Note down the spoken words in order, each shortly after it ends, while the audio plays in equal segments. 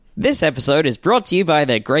This episode is brought to you by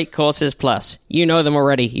the Great Courses Plus. You know them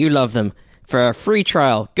already. You love them. For a free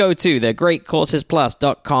trial, go to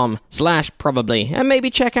thegreatcoursesplus.com/probably and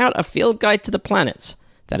maybe check out a field guide to the planets.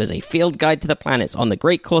 That is a field guide to the planets on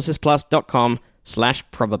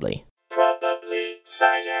thegreatcoursesplus.com/probably. Probably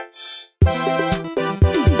Science.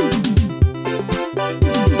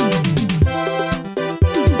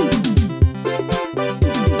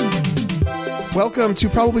 Welcome to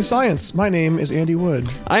Probably Science. My name is Andy Wood.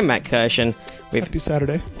 I'm Matt Kirshen. Happy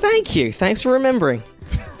Saturday. Thank you. Thanks for remembering.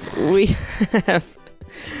 We've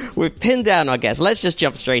pinned down our guest. Let's just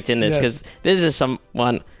jump straight in this because this is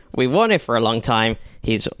someone we wanted for a long time.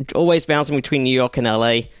 He's always bouncing between New York and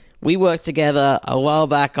LA. We worked together a while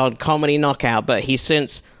back on Comedy Knockout, but he's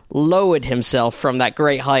since lowered himself from that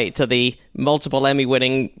great height to the multiple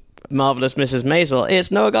Emmy-winning Marvelous Mrs. Maisel. It's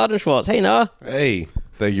Noah Garden-Schwartz. Hey, Noah. Hey,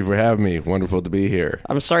 thank you for having me. Wonderful to be here.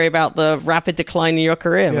 I'm sorry about the rapid decline in your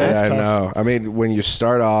career, man. that's I tough. know. I mean, when you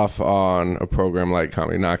start off on a program like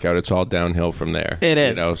Comedy Knockout, it's all downhill from there. It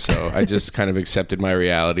is. You know, so I just kind of accepted my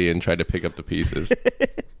reality and tried to pick up the pieces.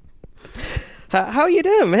 How are you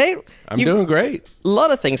doing, mate? I'm doing great. A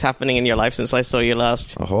lot of things happening in your life since I saw you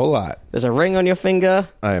last. A whole lot. There's a ring on your finger.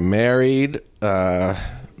 I am married,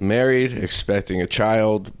 expecting a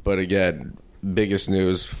child, but again, biggest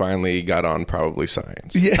news, finally got on Probably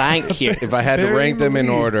Science. Yeah. Thank you. If I had to Very rank them in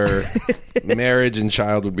lead. order, marriage and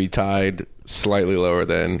child would be tied slightly lower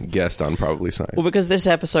than guest on Probably Science. Well, because this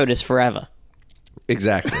episode is forever.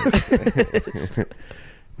 Exactly.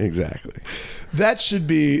 Exactly. That should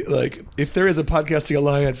be, like, if there is a podcasting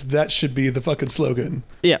alliance, that should be the fucking slogan.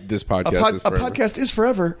 Yeah. This A, podcast is forever. podcast is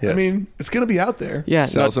forever. I Yes. mean, it's going to be out there. Yeah.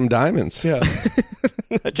 Sell some diamonds. Yeah.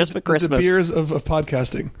 Just for The Christmas. beers of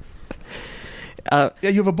podcasting. Yeah,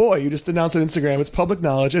 you have a boy. You just announced on Instagram. It's public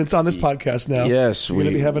knowledge, and it's on this podcast now. Yes, You're going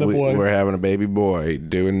to be having a boy. We're having a baby boy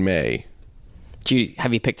due in May.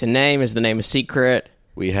 Have you picked a name? Is the name a secret?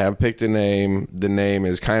 We have picked a name. The name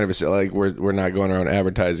is kind of like we're not going around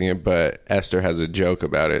advertising it, but Esther has a joke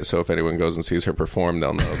about it. So if anyone goes and sees her perform,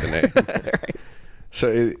 they'll know the name. Right.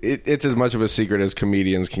 So it's as much of a secret as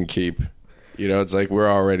comedians can keep. You know, it's like we're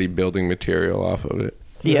already building material off of it.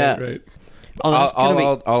 Yeah. Right. Oh, that's gonna be...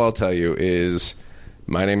 All I'll tell you is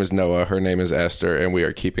my name is Noah, her name is Esther, and we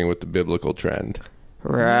are keeping with the biblical trend.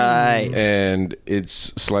 Right. And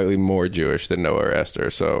it's slightly more Jewish than Noah or Esther,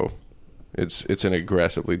 so it's an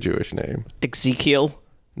aggressively Jewish name. Ezekiel?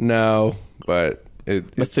 No, but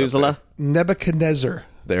it's Methuselah? up Nebuchadnezzar.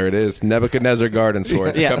 there it is. Nebuchadnezzar Garden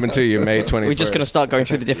Swords Yeah. coming to you May 21st. We're just going to start going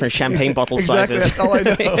through the different champagne bottle Exactly. sizes. That's all I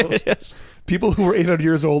know. Yes. People who are 800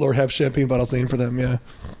 years old or have champagne bottles named for them, yeah.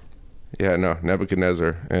 Yeah, no,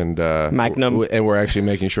 Nebuchadnezzar. And Magnum. And we're actually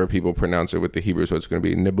making sure people pronounce it with the Hebrew, so it's going to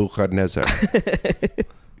be Nebuchadnezzar.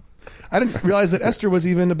 I didn't realize that Esther was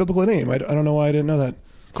even a biblical name. I don't know why I didn't know that.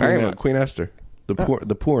 Very much. Queen Esther.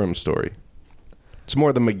 The Purim story. It's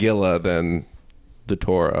more the Megillah than the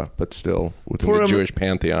Torah, but still within the Purim- Jewish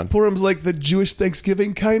pantheon. Purim's like the Jewish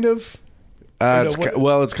Thanksgiving, kind of. I know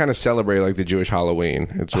what- It's kind of celebrated like the Jewish Halloween.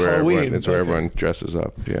 It's where Halloween, where everyone dresses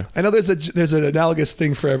up. Yeah, I know there's an analogous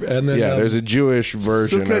thing for and then there's a Jewish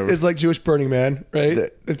version Sukkot of. is like Jewish Burning Man,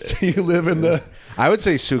 right? It's you live in the I would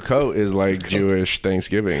say Sukkot is like Jewish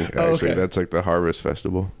Thanksgiving. Actually, Oh, okay. That's like the harvest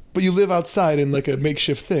festival. but you live outside in like a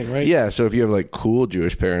makeshift thing, right? Yeah, so if you have like cool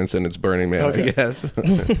Jewish parents, then it's Burning Man, Okay. I guess.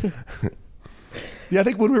 Yeah, I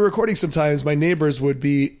think when we were recording, sometimes my neighbors would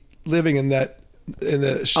be living in that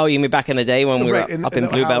Oh, you mean back in the day when we were up in the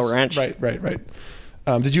Bluebell house. Ranch? Right.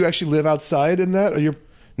 Did you actually live outside in that, or you're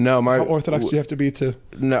No, how Orthodox do you have to be to?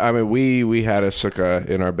 No, I mean we had a sukkah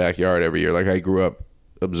in our backyard every year. Like I grew up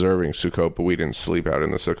observing Sukkot, but we didn't sleep out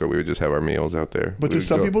in the sukkah. We would just have our meals out there. But We do would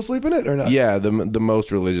some go- people sleep in it or not? Yeah, the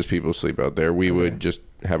most religious people sleep out there. We would just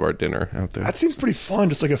have our dinner out there. That seems pretty fun,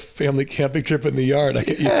 just like a family camping trip in the yard.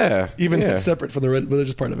 Even separate from the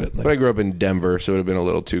religious part of it. Like, But I grew up in Denver, so it would have been a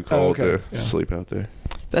little too cold okay. to sleep out there.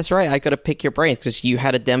 That's right. I got to pick your brains because you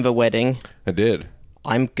had a Denver wedding. I did.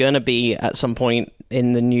 I'm going to be at some point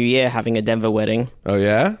in the new year having a Denver wedding. Oh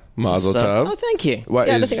yeah, Mazel So- tov. Oh, thank you. What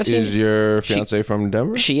Yeah, I is don't think I've seen- is your fiance from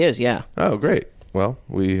Denver? She is, yeah. Oh, great. Well,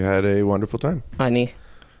 we had a wonderful time. I need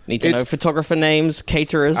to know It's- photographer names,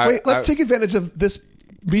 caterers. Wait, let's take advantage of this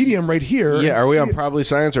medium right here. Yeah, are we on see- Probably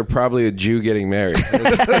Science or probably a Jew getting married?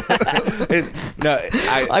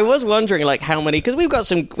 I was wondering like how many, because we've got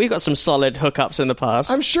some solid hookups in the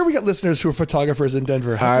past. I'm sure we got listeners who are photographers in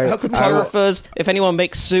Denver. How could Photographers, if anyone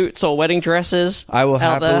makes suits or wedding dresses, I will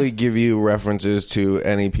out happily there. give you references to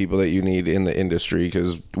any people that you need in the industry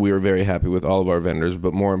because we are very happy with all of our vendors.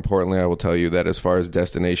 But more importantly, I will tell you that as far as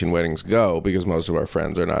destination weddings go, because most of our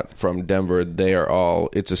friends are not from Denver,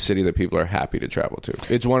 it's a city that people are happy to travel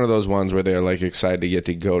to. It's one of those ones where they're like excited to get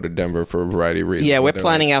to go to Denver for a variety of reasons. Yeah, we're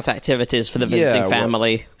planning out activities for the visiting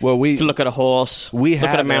family. Well, we look at a horse. We look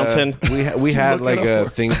at a mountain. We had Look like at a a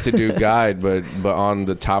horse. things to do guide, but on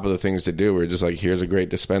the top of the things to do, we're just like, here's a great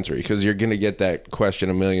dispensary, because you're gonna get that question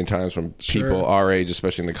a million times from people our age,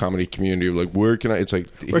 especially in the comedy community. Like, where can I? It's like,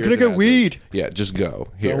 Where can I get weed? Yeah, just go.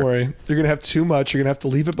 Here. Don't worry. You're going to have too much. You're going to have to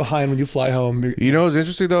leave it behind when you fly home. You know what's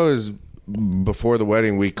interesting though is before the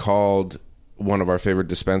wedding, we called one of our favorite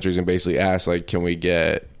dispensaries and basically asked like, can we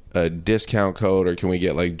get a discount code or can we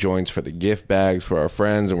get like joints for the gift bags for our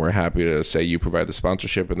friends? And we're happy to say you provide the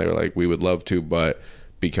sponsorship. And they were like, we would love to, but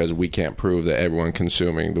because we can't prove that everyone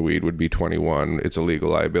consuming the weed would be 21, it's a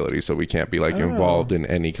legal liability. So we can't be like involved in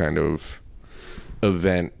any kind of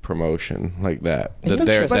event promotion like that. That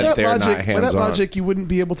they're not hands By that on. logic, you wouldn't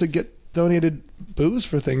be able to get donated booze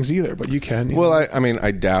for things either, but you can. You Well, know. I mean,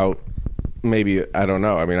 I doubt. Maybe I don't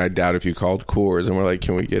know. I mean, I doubt if you called Coors and we're like,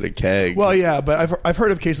 "Can we get a keg?" Well, yeah, but I've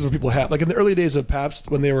heard of cases where people have, like in the early days of Pabst,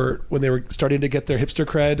 when they were starting to get their hipster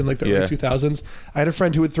cred in like the early 2000s. I had a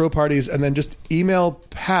friend who would throw parties and then just email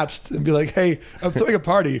Pabst and be like, "Hey, I'm throwing a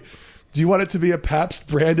party. Do you want it to be a Pabst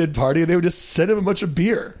branded party?" And they would just send him a bunch of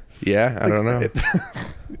beer. Yeah, I don't know.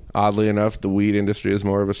 Oddly enough, the weed industry is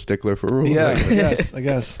more of a stickler for rules. Yeah, I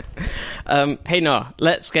guess. Hey, Noah,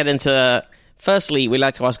 let's get into... Firstly, we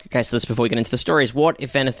like to ask guys this before we get into the stories. What,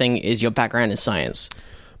 if anything, is your background in science?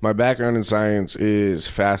 My background in science is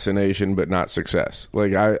fascination, but not success.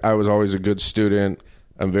 Like, I was always a good student.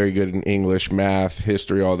 I'm very good in English, math,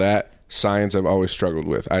 history, all that. Science, I've always struggled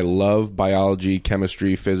with. I love biology,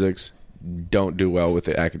 chemistry, physics. Don't do well with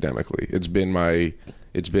it academically. It's been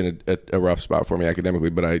a rough spot for me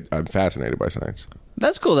academically, but I'm fascinated by science.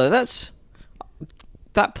 That's cool, though.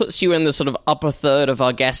 That puts you in the sort of upper third of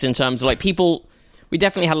our guests in terms of like people. We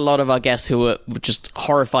definitely had a lot of our guests who were just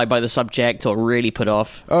horrified by the subject or really put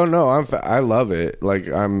off. Oh no, I love it.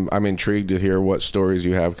 Like I'm intrigued to hear what stories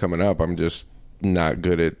you have coming up. I'm just not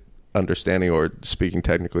good at understanding or speaking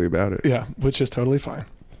technically about it. Yeah, which is totally fine.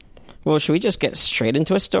 Well, should we just get straight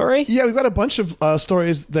into a story? Yeah, we've got a bunch of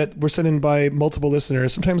stories that were sent in by multiple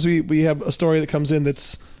listeners. Sometimes we have a story that comes in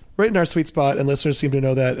that's right in our sweet spot, and listeners seem to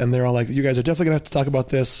know that, and they're all like, you guys are definitely going to have to talk about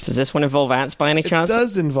this. Does this one involve ants by any chance? It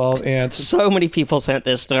does involve ants. So many people sent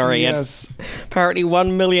this story in. Yes. Apparently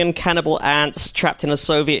 1 million cannibal ants trapped in a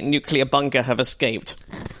Soviet nuclear bunker have escaped.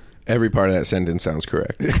 Every part of that sentence sounds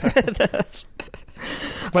correct.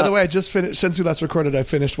 By the way, I just finished, since we last recorded, I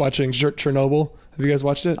finished watching Chernobyl. Have you guys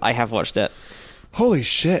watched it? I have watched it. Holy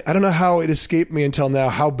shit. I don't know how it escaped me until now,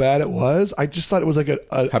 how bad it was. I just thought it was like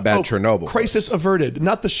How bad Chernobyl was. Crisis averted,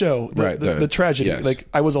 not the show, the tragedy. yes. Like,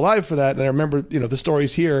 I was alive for that, and I remember, the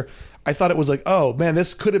stories here. I thought it was like, oh, man,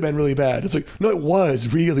 this could have been really bad. It's like, no, it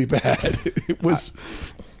was really bad. It was...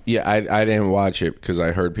 Yeah, I didn't watch it because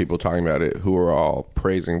I heard people talking about it who were all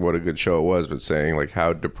praising what a good show it was, but saying like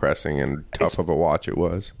how depressing and tough of a watch it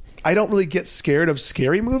was. I don't really get scared of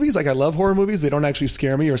scary movies. Like, I love horror movies. They don't actually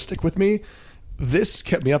scare me or stick with me. This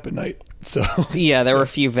kept me up at night. So Yeah, there were a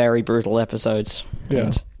few very brutal episodes. Yeah.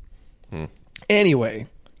 Anyway,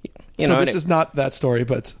 You so know, this is not that story,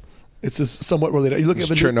 but it's just somewhat related. You look It's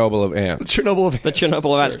at the Chernobyl of ants. Chernobyl of ants. the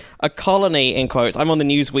Chernobyl Sure. ants. A colony, in quotes. I'm on the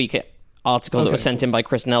Newsweek article that Okay. was sent in by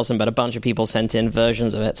Chris Nelson, but a bunch of people sent in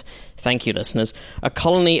versions of it. Thank you, listeners. A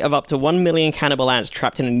colony of up to 1 million cannibal ants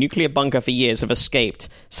trapped in a nuclear bunker for years have escaped,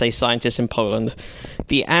 say scientists in Poland.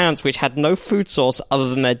 The ants, which had no food source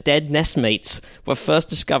other than their dead nestmates, were first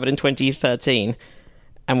discovered in 2013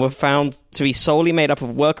 and were found to be solely made up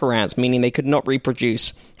of worker ants, meaning they could not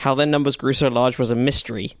reproduce. How their numbers grew so large was a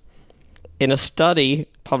mystery. In a study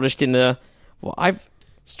published in the...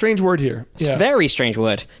 Strange word here. It's a very strange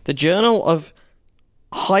word. The Journal of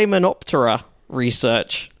Hymenoptera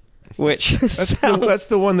Research, which That's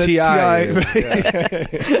the one that He's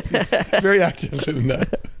very active in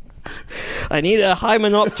that. I need a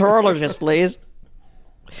hymenopterologist, please.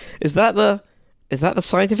 Is that the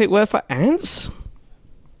scientific word for ants?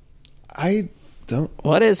 I don't.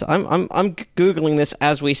 What is? I'm googling this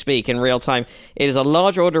as we speak in real time. It is a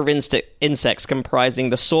large order of insects comprising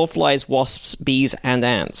the sawflies, wasps, bees, and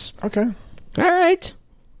ants. Okay. All right.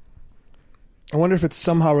 I wonder if it's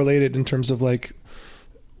somehow related in terms of like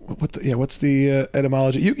what's the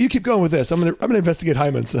etymology? You keep going with this. I'm gonna investigate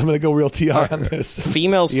hymen, so I'm gonna go real TI on this.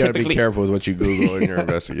 Females You got to typically be careful with what you Google in your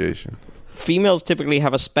investigation. Females typically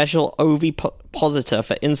have a special ovipositor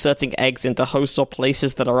for inserting eggs into hosts or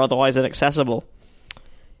places that are otherwise inaccessible.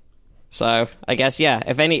 So, I guess, yeah,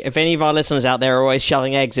 if any of our listeners out there are always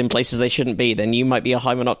shoving eggs in places they shouldn't be, then you might be a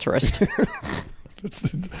hymenopterist. That's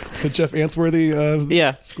the Jeff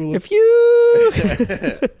Answorthy school. If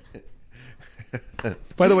you...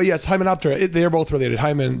 By the way, yes, Hymenoptera, they are both related.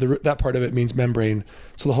 Hymen, that part of it means membrane.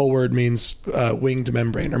 So the whole word means winged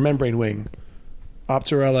membrane, or membrane wing.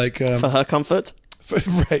 Optera, like... for her comfort?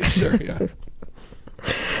 Right, sure, yeah.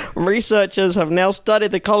 Researchers have now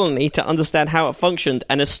studied the colony to understand how it functioned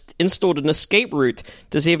and has installed an escape route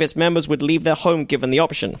to see if its members would leave their home given the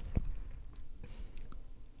option.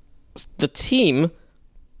 The team,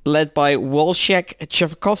 led by Wojciech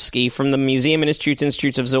Czerkowski from the Museum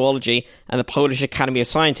Institute of Zoology and the Polish Academy of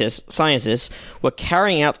Sciences, were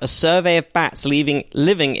carrying out a survey of bats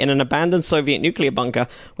living in an abandoned Soviet nuclear bunker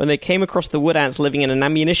when they came across the wood ants living in an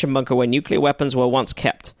ammunition bunker where nuclear weapons were once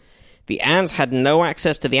kept. The ants had no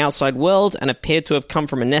access to the outside world and appeared to have come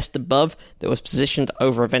from a nest above that was positioned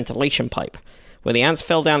over a ventilation pipe. When the ants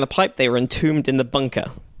fell down the pipe, they were entombed in the bunker.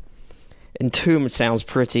 Entombed sounds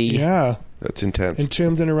pretty... Yeah. That's intense.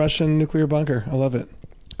 Entombed in a Russian nuclear bunker. I love it.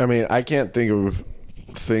 I mean, I can't think of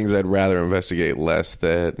things I'd rather investigate less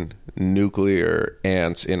than nuclear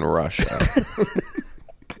ants in Russia.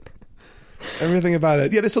 Everything about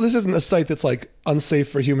it. Yeah, so this isn't a site that's like unsafe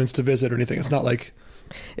for humans to visit or anything. It's not like...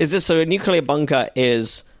 Is this so? A nuclear bunker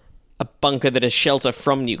is a bunker that is shelter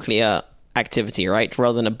from nuclear activity, right?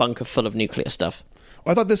 Rather than a bunker full of nuclear stuff.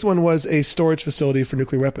 Well, I thought this one was a storage facility for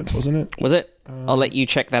nuclear weapons, wasn't it? Was it? I'll let you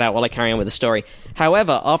check that out while I carry on with the story.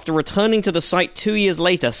 However, after returning to the site 2 years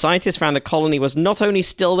later, scientists found the colony was not only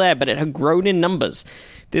still there, but it had grown in numbers.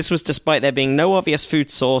 This was despite there being no obvious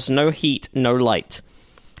food source, no heat, no light.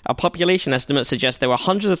 Our population estimates suggest there were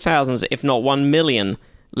hundreds of thousands, if not 1 million,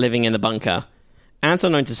 living in the bunker. Ants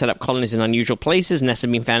are known to set up colonies in unusual places. Nests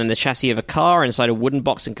have been found in the chassis of a car, inside a wooden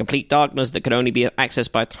box in complete darkness that could only be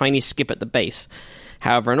accessed by a tiny skip at the base.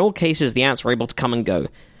 However, in all cases, the ants were able to come and go.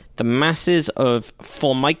 The masses of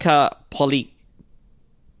Formica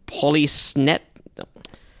polycytena,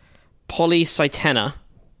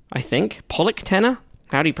 I think. Polyctena?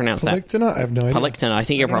 How do you pronounce that? Polyctena? I have no idea. Polyctena. I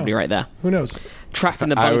think you're probably right there. Who knows? Trapped in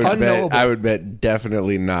the bunker. I would bet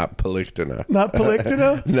definitely not Polyctena. Not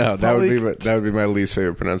Polyctena? No, that would be my least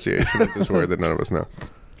favorite pronunciation of this word that none of us know.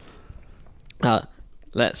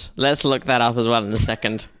 Let's look that up as well in a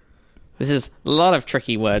second. This is a lot of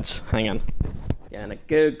tricky words. Hang on. Gonna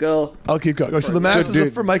Google. I'll keep going. So the masses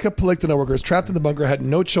of Formica polyctena workers trapped in the bunker had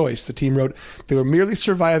no choice, the team wrote. They were merely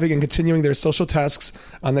surviving and continuing their social tasks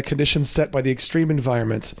on the conditions set by the extreme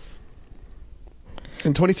environment.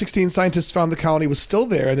 In 2016, scientists found the colony was still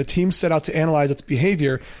there, and the team set out to analyze its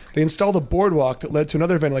behavior. They installed a boardwalk that led to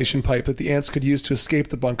another ventilation pipe that the ants could use to escape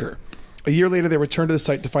the bunker. A year later, they returned to the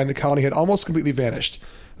site to find the colony had almost completely vanished.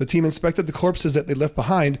 The team inspected the corpses that they left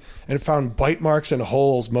behind and found bite marks and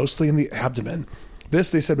holes, mostly in the abdomen. This,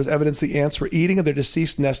 they said, was evidence the ants were eating of their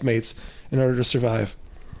deceased nestmates in order to survive.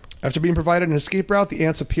 After being provided an escape route, the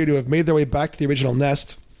ants appear to have made their way back to the original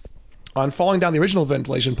nest. On falling down the original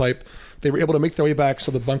ventilation pipe, they were able to make their way back,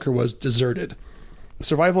 so the bunker was deserted. The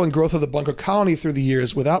survival and growth of the bunker colony through the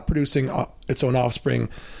years without producing its own offspring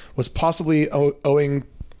was possible owing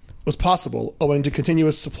to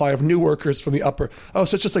continuous supply of new workers from the upper... Oh,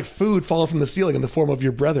 so it's just like food falling from the ceiling in the form of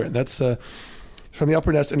your brethren. That's from the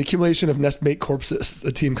upper nest, an accumulation of nestmate corpses,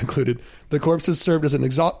 the team concluded. The corpses served as an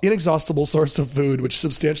inexhaustible source of food, which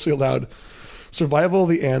substantially allowed survival of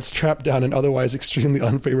the ants trapped down in otherwise extremely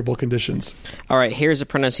unfavorable conditions. All right, here's a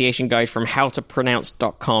pronunciation guide from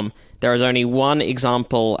howtopronounce.com. There is only one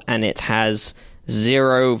example, and it has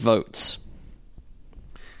 0 votes.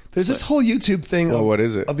 There's this whole YouTube thing what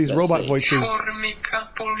is it? Of these robot voices. Formica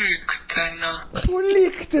polyctena.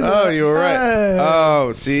 Polyctena. Oh, you were right.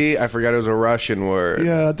 Oh, see? I forgot it was a Russian word.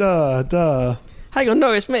 Yeah, duh. Hang on,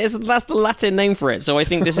 no, that's the Latin name for it, so I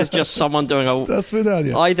think this is just someone doing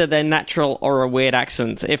either their natural or a weird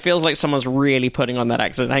accent. It feels like someone's really putting on that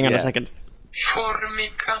accent. Hang on a second.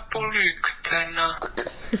 Formica polyctena.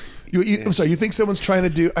 I'm sorry, you think someone's trying to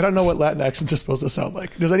do... I don't know what Latin accents are supposed to sound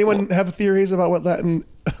like. Does anyone have theories about what Latin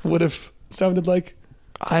would have sounded like?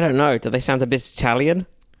 I don't know. Do they sound a bit Italian?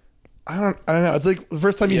 I don't know. It's like the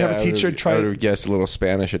first time you have a teacher try... I would have guessed a little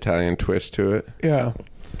Spanish-Italian twist to it. Yeah.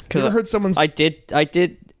 Because I heard someone's... I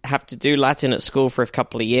did have to do Latin at school for a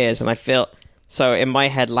couple of years, and I feel... So in my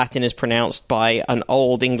head, Latin is pronounced by an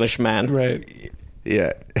old English man. Right.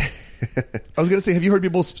 Yeah. I was going to say, have you heard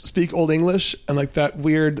people speak Old English and like that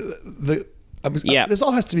weird? Yeah. This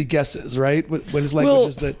all has to be guesses, right? When it's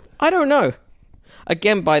languages that I don't know.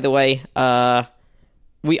 Again, by the way,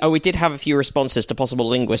 we did have a few responses to possible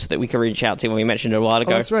linguists that we could reach out to when we mentioned it a while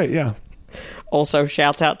ago. Oh, that's right. Yeah. Also,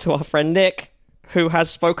 shout out to our friend Nick, who has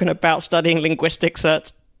spoken about studying linguistics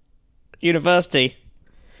at university.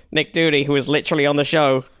 Nick Doody, who was literally on the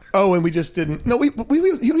show. Oh, and we just didn't. No,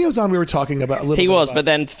 when he was on, we were talking about a little. He bit was, about, but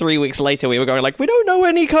then 3 weeks later, we were going like, we don't know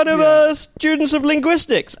any kind of students of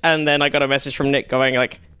linguistics. And then I got a message from Nick going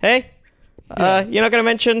like, hey, you're not going to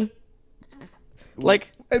mention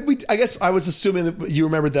like. I guess I was assuming that you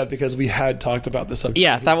remembered that because we had talked about this subject.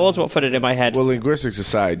 Yeah, that was what put it in my head. Well, linguistics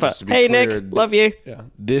aside, but, just to be hey, clear, Nick, love you. Yeah.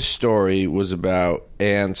 This story was about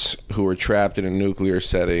ants who were trapped in a nuclear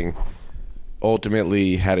setting,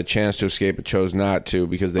 ultimately had a chance to escape but chose not to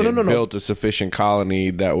because they built a sufficient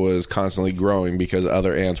colony that was constantly growing because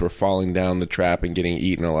other ants were falling down the trap and getting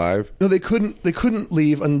eaten alive. No, they couldn't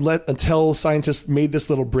leave until scientists made this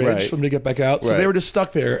little bridge for them to get back out. So they were just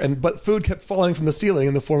stuck there, but food kept falling from the ceiling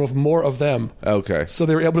in the form of more of them. Okay. So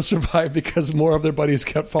they were able to survive because more of their buddies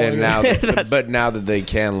kept falling. And now, but now that they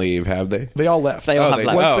can leave, have they? They all left. They all have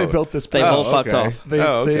left. Once they built this bridge. They've all fucked off.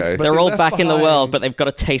 Okay. They're all back in the world, but they've got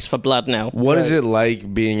a taste for blood now. What is it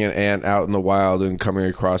like being an ant out in the wild and coming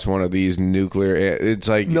across one of these nuclear ants? It's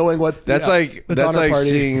like knowing what that's like party.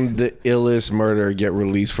 seeing the illest murderer get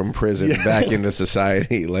released from prison back into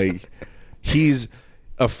society. Like he's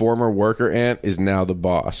a former worker ant is now the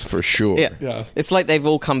boss for sure. Yeah. It's like they've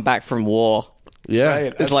all come back from war. Yeah.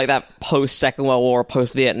 Right. It's like that post Second World War,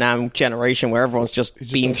 post Vietnam generation where everyone's just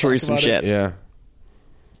been through some shit. Yeah.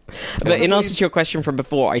 But in answer to your question from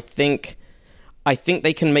before, I think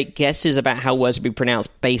they can make guesses about how words would be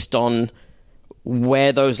pronounced based on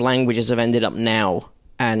where those languages have ended up now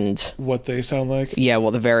and what they sound like. Yeah,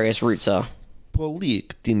 what the various roots are.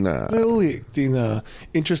 Poliktina.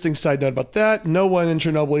 Interesting side note about that. No one in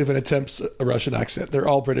Chernobyl even attempts a Russian accent. They're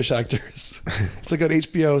all British actors. It's like an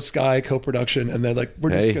HBO Sky co-production, and they're like, we're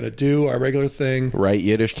just going to do our regular thing. Right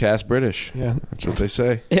Yiddish, cast British. Yeah. That's what they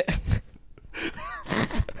say.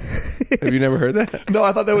 Have you never heard that? No,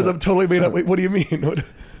 I thought that was a totally made up. Wait, what do you mean?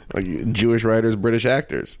 Like Jewish writers, British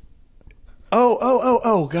actors.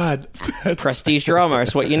 Oh, God. Prestige drama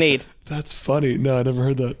is what you need. That's funny. No, I never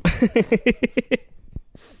heard that.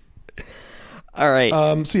 All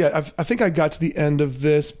right. So yeah, I think I got to the end of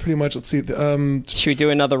this pretty much. Let's see. Should we do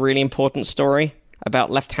another really important story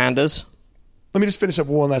about left-handers? Let me just finish up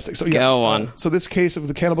with one last thing. So yeah, go on. So this case of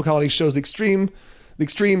the cannibal colony shows the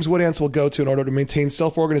extremes wood ants will go to in order to maintain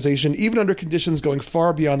self-organization, even under conditions going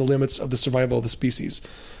far beyond the limits of the survival of the species.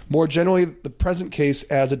 More generally, the present case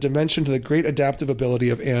adds a dimension to the great adaptive ability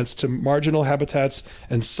of ants to marginal habitats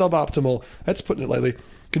and suboptimal, that's putting it lightly,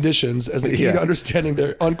 conditions as the key to understanding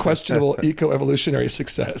their unquestionable eco-evolutionary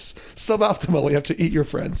success. Suboptimal, you have to eat your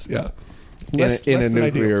friends. Yeah. Less in a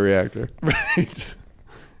nuclear reactor. Right.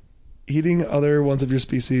 Eating other ones of your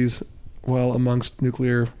species while amongst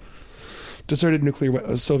deserted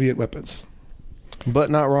nuclear Soviet weapons. But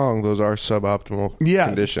not wrong. Those are suboptimal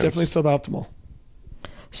conditions. It's definitely suboptimal.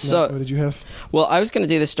 So, what did you have? Well, I was going to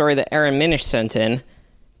do the story that Erin Minish sent in,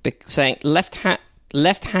 saying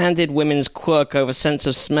left-handed women's quirk over sense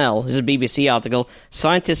of smell. This is a BBC article.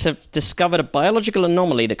 Scientists have discovered a biological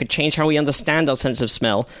anomaly that could change how we understand our sense of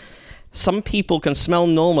smell. Some people can smell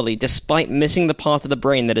normally despite missing the part of the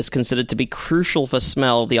brain that is considered to be crucial for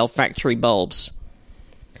smell, the olfactory bulbs.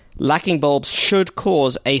 Lacking bulbs should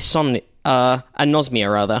cause anosmia,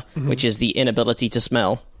 which is the inability to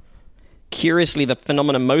smell. Curiously, the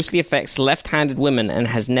phenomenon mostly affects left-handed women and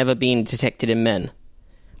has never been detected in men.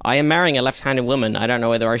 I am marrying a left-handed woman. I don't know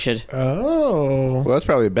whether I should... Oh. Well, that's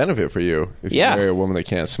probably a benefit for you if you marry a woman that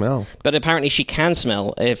can't smell. But apparently she can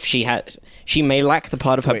smell if she may lack the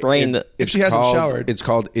part of her brain that... If she hasn't showered. It's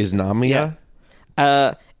called isnomia?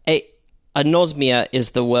 Anosmia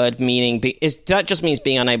is the word meaning... that just means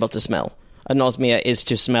being unable to smell. Anosmia is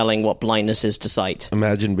to smelling what blindness is to sight.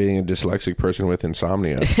 Imagine being a dyslexic person with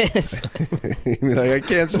insomnia. You're like, I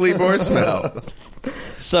can't sleep or smell.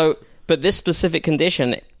 So, but this specific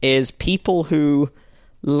condition is people who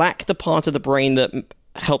lack the part of the brain that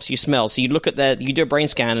helps you smell. So you look at you do a brain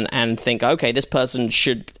scan and think, okay, this person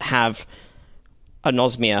should have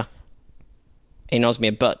anosmia,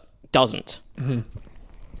 but doesn't. Mm-hmm.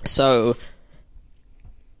 So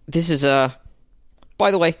this is by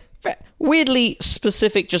the way, weirdly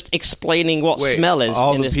specific, just explaining what smell is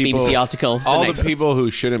in this BBC article. All the people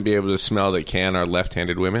who shouldn't be able to smell that can are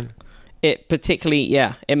left-handed women? It particularly,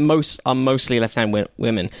 are mostly left-handed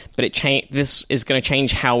women, but this is going to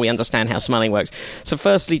change how we understand how smelling works. So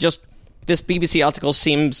firstly, just this BBC article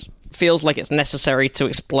feels like it's necessary to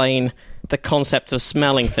explain the concept of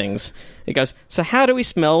smelling things. It goes, so how do we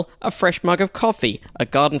smell a fresh mug of coffee, a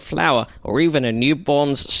garden flower, or even a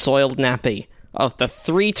newborn's soiled nappy? Oh, the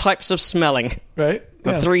 3 types of smelling. Right?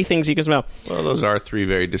 The 3 things you can smell. Well, those are 3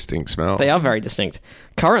 very distinct smells. They are very distinct.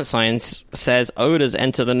 Current science says odors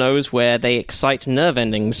enter the nose where they excite nerve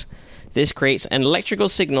endings. This creates an electrical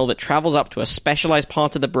signal that travels up to a specialized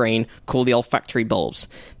part of the brain called the olfactory bulbs.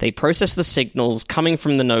 They process the signals coming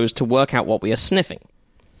from the nose to work out what we are sniffing.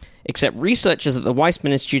 Except researchers at the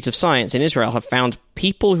Weizmann Institute of Science in Israel have found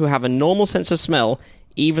people who have a normal sense of smell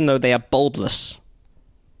even though they are bulbless.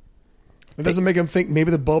 It doesn't make them think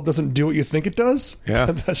maybe the bulb doesn't do what you think it does?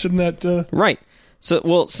 Yeah. Shouldn't that... Right. So,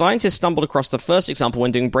 well, scientists stumbled across the first example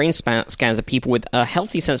when doing brain scans of people with a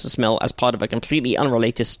healthy sense of smell as part of a completely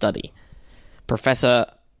unrelated study. Professor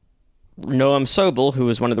Noam Sobel, who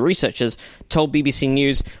was one of the researchers, told BBC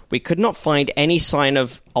News, "We could not find any sign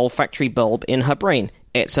of olfactory bulb in her brain.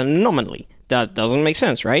 It's an anomaly. That doesn't make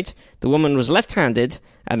sense, right? The woman was left-handed,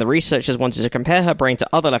 and the researchers wanted to compare her brain to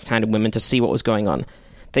other left-handed women to see what was going on.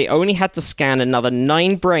 They only had to scan another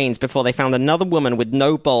 9 brains before they found another woman with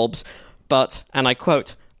no bulbs, but, and I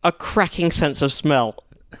quote, a cracking sense of smell."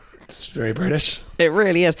 It's very British. It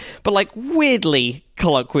really is. But, like, weirdly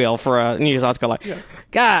colloquial for a news article. Like,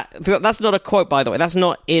 God, that's not a quote, by the way. That's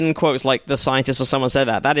not in quotes like the scientist or someone said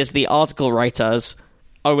that. That is the article writer's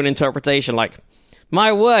own interpretation. Like,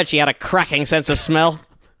 my word, she had a cracking sense of smell.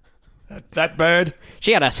 That bird.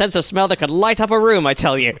 She had a sense of smell that could light up a room, I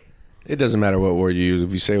tell you. It doesn't matter what word you use.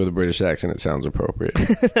 If you say it with a British accent, it sounds appropriate.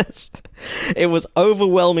 It was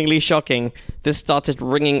overwhelmingly shocking. This started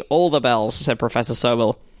ringing all the bells, said Professor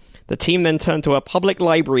Sobel. The team then turned to a public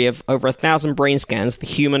library of over 1,000 brain scans, the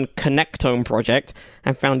Human Connectome Project,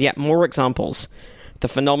 and found yet more examples. The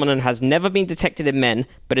phenomenon has never been detected in men,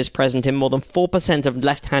 but is present in more than 4% of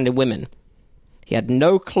left-handed women. He had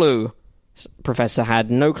no clue, Professor had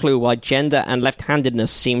no clue why gender and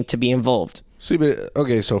left-handedness seemed to be involved. See, but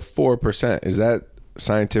okay, so 4%, is that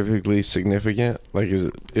scientifically significant? Like, is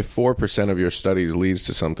it, if 4% of your studies leads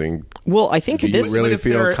to something, well, I think do in you this, really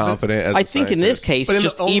feel confident as I a think in this case, But in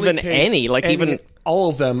just the only even case, any, like even all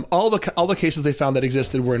of them, all the cases they found that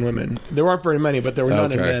existed were in women. There weren't very many, but there were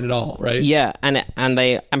none in Okay. men at all, right? yeah,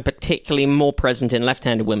 and particularly more present in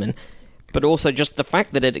left-handed women. But also just the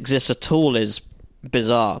fact that it exists at all is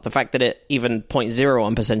bizarre. The fact that it even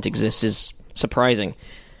 0.01% exists is surprising.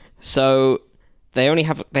 So they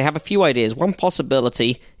have a few ideas. One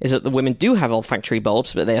possibility is that the women do have olfactory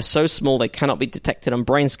bulbs, but they are so small they cannot be detected on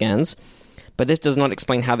brain scans. But this does not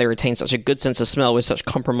explain how they retain such a good sense of smell with such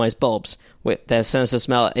compromised bulbs. Their sense of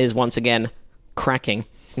smell is once again cracking.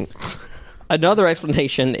 Another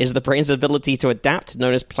explanation is the brain's ability to adapt,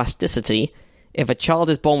 known as plasticity. If a child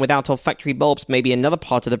is born without olfactory bulbs, maybe another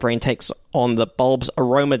part of the brain takes on the bulb's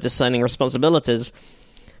aroma discerning responsibilities.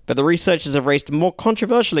 But the researchers have raised a more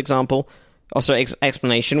controversial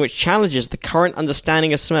explanation, which challenges the current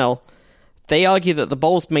understanding of smell. They argue that the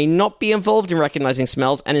bulbs may not be involved in recognizing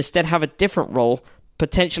smells and instead have a different role,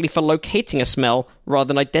 potentially for locating a smell rather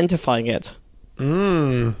than identifying it.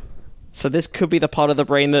 So this could be the part of the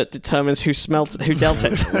brain that determines who dealt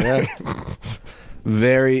it. Yeah.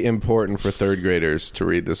 Very important for third graders to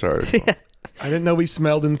read this article. Yeah. I didn't know we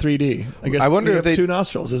smelled in 3D. I guess I wonder we if have they- 2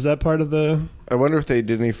 nostrils. Is that part of the... I wonder if they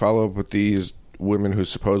did any follow-up with these women who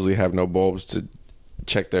supposedly have no bulbs to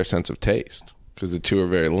check their sense of taste. Because the two are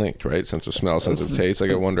very linked, right? Sense of smell, sense of taste.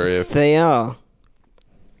 Like, I wonder if... They are.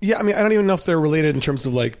 Yeah, I mean, I don't even know if they're related in terms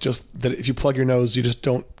of like just that if you plug your nose, you just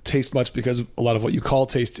don't taste much because a lot of what you call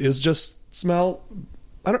taste is just smell.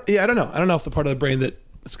 I don't know. I don't know if the part of the brain that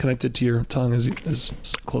is connected to your tongue is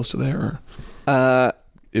close to there. Or...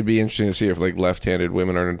 It'd be interesting to see if like left-handed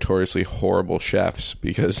women are notoriously horrible chefs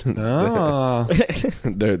because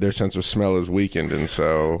their sense of smell is weakened, and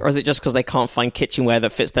so Or is it just because they can't find kitchenware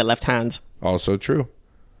that fits their left hand? also true.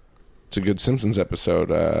 It's a good Simpsons episode.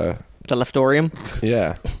 The leftorium?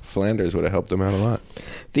 Yeah, Flanders would have helped them out a lot.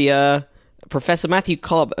 The Professor Matthew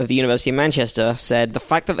Cobb of the University of Manchester said the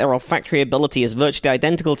fact that their olfactory ability is virtually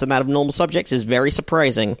identical to that of normal subjects is very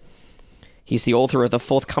surprising. He's the author of the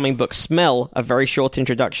forthcoming book Smell, A Very Short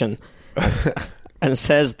Introduction, and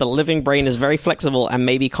says the living brain is very flexible and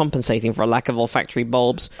may be compensating for a lack of olfactory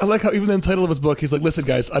bulbs. I like how even in the title of his book, he's like, "Listen,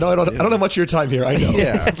 guys, I don't have much of your time here. I know.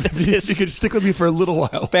 Yeah. you could stick with me for a little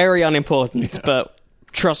while." Very unimportant, but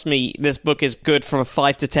trust me, this book is good for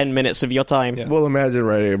 5 to 10 minutes of your time. Yeah. Well, imagine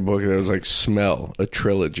writing a book that was like Smell, a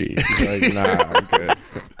trilogy. Like, nah, I'm good.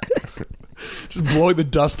 Just blowing the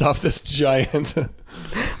dust off this giant.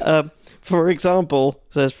 For example,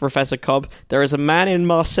 says Professor Cobb, there is a man in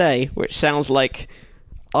Marseille, which sounds like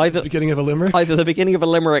either Beginning of a limerick? either the beginning of a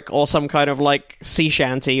limerick or some kind of like sea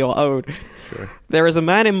shanty or ode. Sure. There is a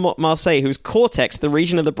man in Marseille whose cortex, the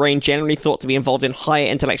region of the brain generally thought to be involved in higher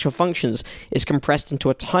intellectual functions, is compressed into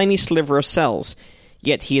a tiny sliver of cells.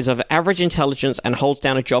 Yet he is of average intelligence and holds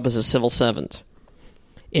down a job as a civil servant.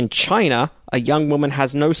 In China, a young woman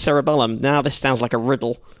has no cerebellum. Now this sounds like a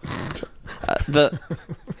riddle.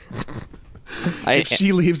 If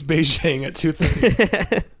she leaves Beijing at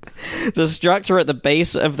 2:30. The structure at the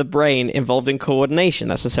base of the brain involved in coordination,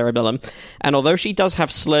 that's the cerebellum, and although she does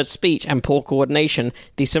have slurred speech and poor coordination,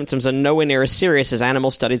 these symptoms are nowhere near as serious as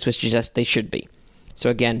animal studies would suggest they should be.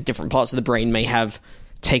 So again, different parts of the brain may have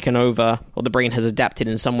taken over, or the brain has adapted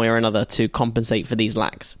in some way or another to compensate for these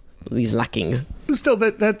lacking. Still,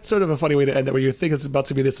 that's sort of a funny way to end it, where you think it's about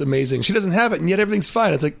to be this amazing. She doesn't have it, and yet everything's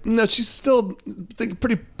fine. It's like, no, she's still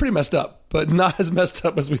pretty messed up, but not as messed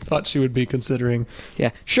up as we thought she would be, considering.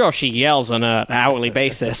 Yeah, sure, she yells on an hourly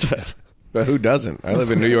basis, but... But who doesn't? I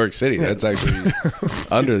live in New York City. That's actually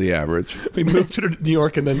under the average. We moved her to New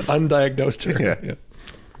York and then undiagnosed her.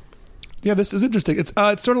 Yeah, this is interesting. It's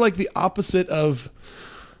sort of like the opposite of...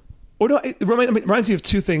 Or no, it reminds me of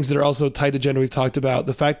two things that are also tied to gender we've talked about.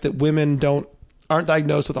 The fact that women aren't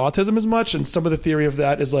diagnosed with autism as much, and some of the theory of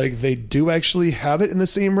that is like they do actually have it in the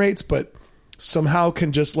same rates, but somehow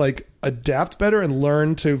can just like adapt better and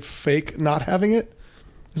learn to fake not having it.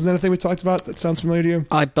 Isn't that a thing we talked about that sounds familiar to you?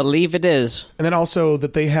 I believe it is. And then also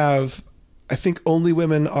that they have, I think only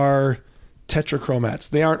women are tetrachromats.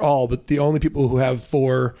 They aren't all, but the only people who have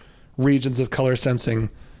 4 regions of color sensing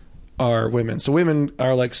are women. So women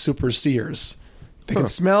are like super seers. They can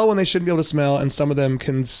smell when they shouldn't be able to smell, and some of them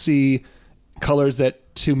can see colors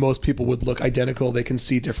that to most people would look identical. They can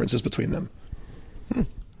see differences between them.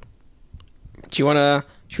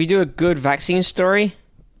 Should we do a good vaccine story?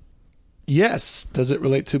 Yes. Does it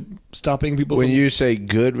relate to stopping people When from... you say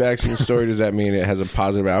good vaccine story, does that mean it has a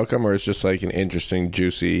positive outcome, or it's just like an interesting,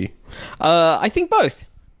 juicy... I think both.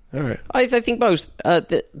 All right. I think both.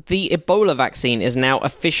 The Ebola vaccine is now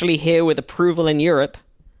officially here with approval in Europe.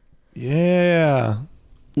 Yeah.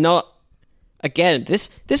 Not... Again,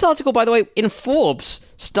 this article, by the way, in Forbes,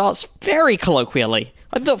 starts very colloquially.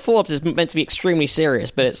 I thought Forbes is meant to be extremely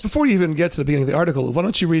serious, but it's... Before you even get to the beginning of the article, why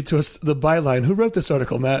don't you read to us the byline? Who wrote this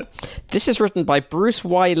article, Matt? This is written by Bruce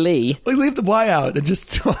Y. Lee. Like, leave the Y out and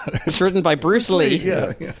just... It's written by Bruce Lee,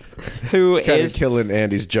 Yeah. who Kind is... of killing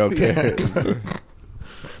Andy's joke there.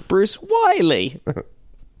 Bruce Wiley,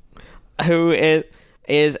 who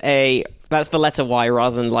is a... That's the letter Y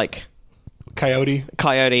rather than, like... Coyote.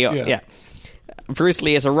 Yeah. Bruce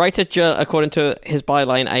Lee is a writer, according to his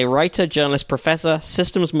byline, a writer, journalist, professor,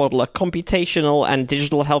 systems modeler, computational and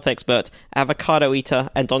digital health expert, avocado eater,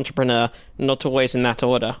 and entrepreneur, not always in that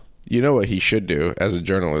order. You know what he should do as a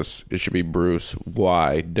journalist? It should be Bruce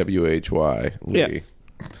Y. W-H-Y Lee.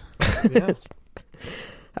 Yeah.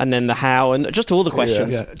 And then the how, and just all the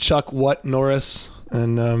questions. Yeah. Chuck What Norris.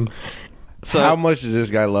 And So, how much does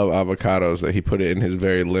this guy love avocados that he put it in his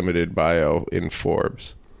very limited bio in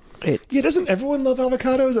Forbes? doesn't everyone love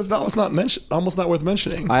avocados? That's almost not worth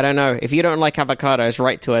mentioning. I don't know. If you don't like avocados,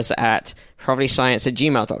 write to us at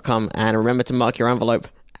propertyscience@gmail.com and remember to mark your envelope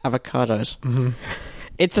avocados. Mm-hmm.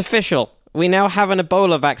 It's official. We now have an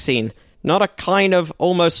Ebola vaccine. Not a kind of,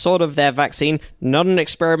 almost sort of their vaccine. Not an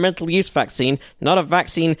experimental use vaccine. Not a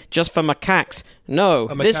vaccine just for macaques. No.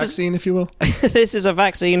 A macaque, if you will. This is a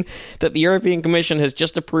vaccine that the European Commission has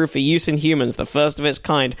just approved for use in humans, the first of its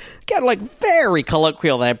kind. Get like very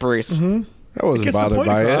colloquial there, Bruce. Mm-hmm. I wasn't bothered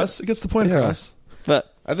by it. It gets the point across.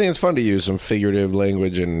 But I think it's fun to use some figurative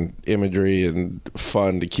language and imagery and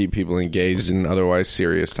fun to keep people engaged in an otherwise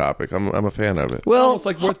serious topic. I'm a fan of it. It's well, almost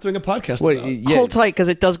like worth doing a podcast about. hold tight because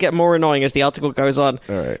it does get more annoying as the article goes on.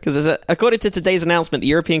 All right. Because according to today's announcement, the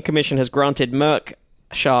European Commission has granted Merck,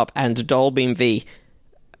 Sharp, and Dolbeam V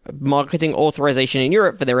marketing authorization in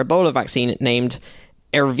Europe for their Ebola vaccine named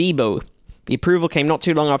Ervebo. The approval came not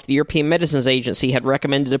too long after the European Medicines Agency had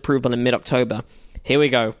recommended approval in mid-October. Here we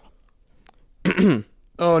go.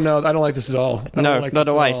 Oh no, I don't like this at all. Not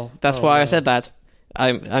do I. That's why I said that.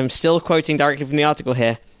 I'm still quoting directly from the article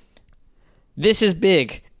here. This is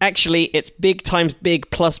big. Actually, it's big times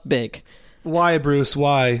big plus big. Why, Bruce?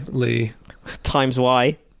 Why, Lee? Times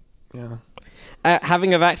Y. Yeah.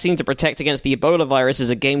 Having a vaccine to protect against the Ebola virus is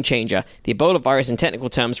a game changer. The Ebola virus, in technical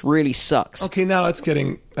terms, really sucks. Okay, now it's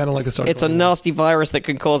getting... I don't like this article. It's a nasty virus that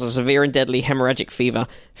can cause a severe and deadly hemorrhagic fever.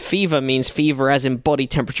 Fever means fever as in body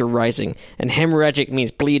temperature rising, and hemorrhagic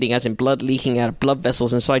means bleeding as in blood leaking out of blood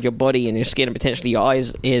vessels inside your body and your skin and potentially your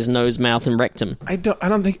eyes, ears, nose, mouth, and rectum. I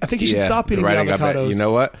think you should stop eating the avocados. You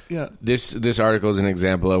know what? Yeah. This article is an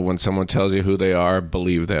example of when someone tells you who they are,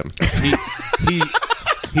 believe them.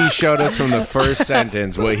 He showed us from the first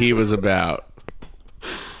sentence what he was about.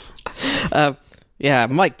 Yeah,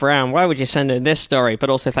 Mike Brown, why would you send in this story?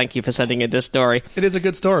 But also thank you for sending in this story. It is a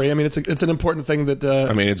good story. I mean, it's an important thing that...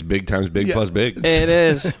 it's big times big plus big. It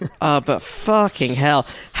is. But fucking hell.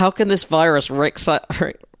 How can this virus wreak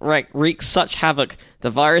such havoc? The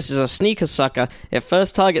virus is a sneaker sucker. It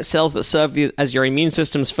first targets cells that serve as your immune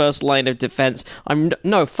system's first line of defense.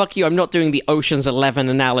 No, fuck you. I'm not doing the Ocean's 11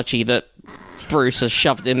 analogy that Bruce has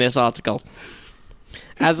shoved in this article.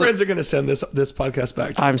 His friends are going to send this podcast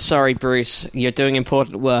back to I'm sorry, Bruce. You're doing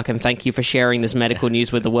important work, and thank you for sharing this medical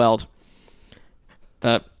news with the world.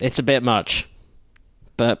 But it's a bit much.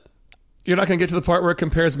 But you're not going to get to the part where it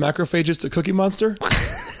compares macrophages to Cookie Monster?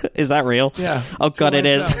 Is that real? Yeah. Oh God, it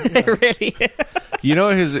is. Yeah. It really is. You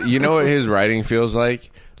know what his writing feels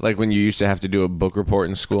like? Like when you used to have to do a book report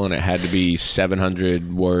in school and it had to be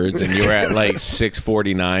 700 words and you were at like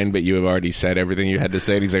 649, but you have already said everything you had to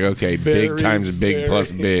say. And he's like, okay, big times big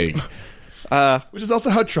plus big. Which is also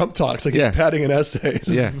how Trump talks. Like he's padding an essay. It's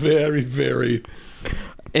very, very...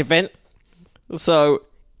 So,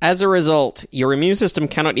 as a result, your immune system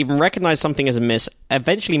cannot even recognize something as amiss.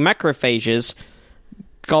 Eventually, macrophages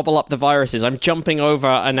gobble up the viruses. I'm jumping over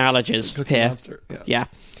analogies here. Monster. Yeah.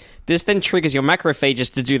 This then triggers your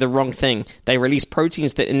macrophages to do the wrong thing. They release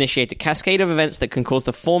proteins that initiate a cascade of events that can cause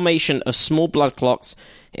the formation of small blood clots,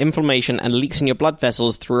 inflammation, and leaks in your blood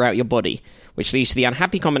vessels throughout your body, which leads to the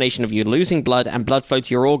unhappy combination of you losing blood and blood flow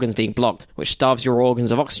to your organs being blocked, which starves your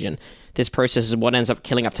organs of oxygen. This process is what ends up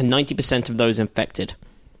killing up to 90% of those infected.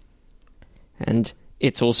 And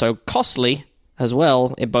it's also costly as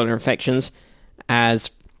well, Ebola infections,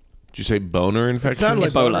 as... Did you say boner infections? It sounded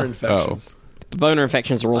like Ebola. boner infections. Boner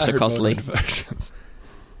infections are also costly.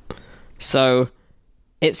 So,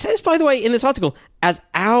 it says, by the way, in this article, as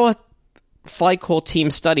our FICOR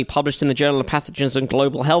team study published in the Journal of Pathogens and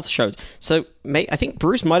Global Health showed. So, I think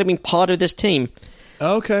Bruce might have been part of this team.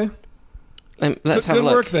 Okay. Let's have a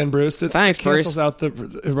look. Good work then, Bruce. Thanks, cancels Bruce. out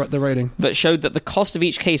the writing. That showed that the cost of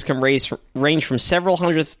each case can range from several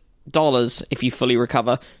 $100s if you fully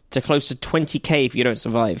recover to close to $20,000 if you don't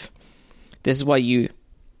survive. This is why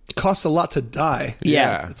It costs a lot to die.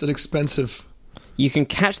 Yeah. It's an expensive... You can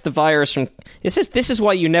catch the virus from... This is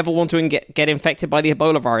why you never want to get infected by the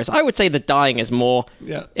Ebola virus. I would say the dying is more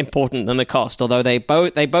important than the cost, although they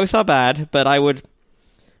both are bad, but I would...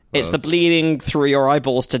 It's the bleeding through your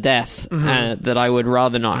eyeballs to death that I would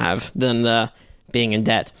rather not have than the being in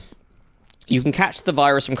debt. You can catch the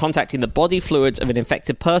virus from contacting the body fluids of an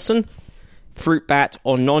infected person, fruit bat,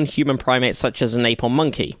 or non-human primates such as an ape or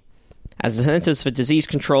monkey. As the Centers for Disease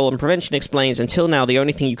Control and Prevention explains, until now the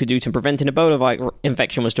only thing you could do to prevent an Ebola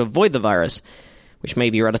infection was to avoid the virus, which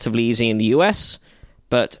may be relatively easy in the US,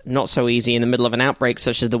 but not so easy in the middle of an outbreak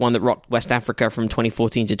such as the one that rocked West Africa from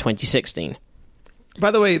 2014 to 2016.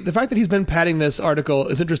 By the way, the fact that he's been padding this article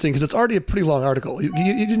is interesting because it's already a pretty long article. He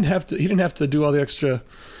didn't have to do all the extra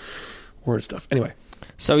word stuff. Anyway,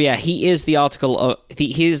 so yeah, he is the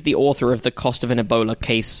he is the author of The Cost of an Ebola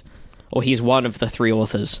Case, or he's one of the three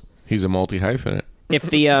authors. He's a multi-hyphenate.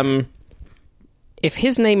 If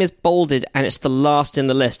his name is bolded and it's the last in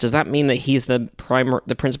the list, does that mean that he's the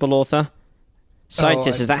principal author?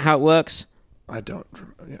 Scientist, is that how it works? I don't.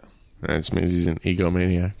 Yeah, That just means he's an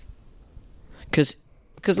egomaniac. Because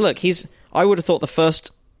look, I would have thought the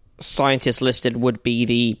first scientist listed would be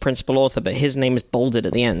the principal author, but his name is bolded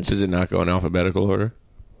at the end. Does it not go in alphabetical order?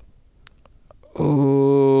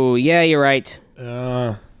 Oh, yeah, you're right.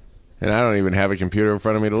 And I don't even have a computer in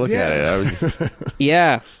front of me to look at it.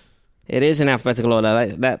 Yeah, it is in alphabetical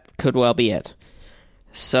order. That could well be it.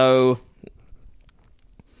 So,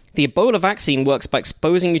 the Ebola vaccine works by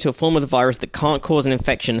exposing you to a form of the virus that can't cause an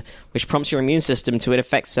infection, which prompts your immune system to, in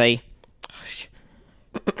effect, say...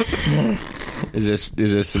 Is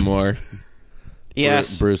this some more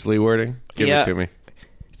Yes. Bruce Lee wording? Give it to me.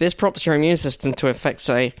 This prompts your immune system to, in effect,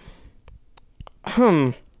 say,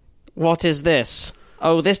 what is this?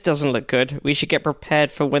 Oh, this doesn't look good. We should get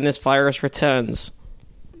prepared for when this virus returns.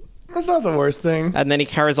 That's not the worst thing. And then he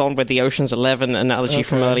carries on with the Ocean's 11 analogy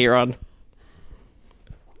from earlier on.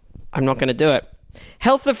 I'm not going to do it.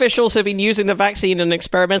 Health officials have been using the vaccine on an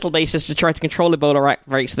experimental basis to try to control Ebola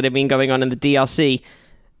outbreaks that have been going on in the DRC,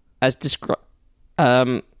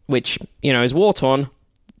 which, is war-torn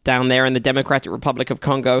down there in the Democratic Republic of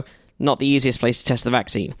Congo, not the easiest place to test the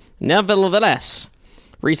vaccine. Nevertheless,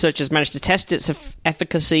 researchers managed to test its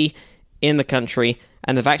efficacy in the country,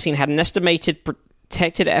 and the vaccine had an estimated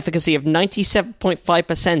protected efficacy of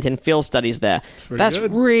 97.5% in field studies there. That's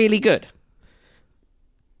good. Really good.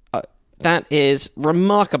 That is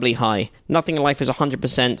remarkably high. Nothing in life is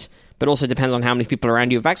 100%, but also depends on how many people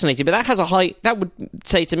around you are vaccinated. But that would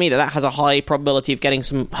say to me that has a high probability of getting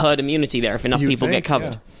some herd immunity there if enough people get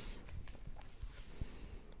covered. Yeah.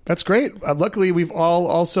 That's great. Luckily, we've all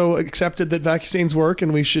also accepted that vaccines work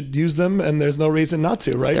and we should use them, and there's no reason not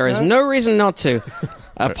to, right? There is no reason not to,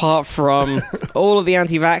 apart from all of the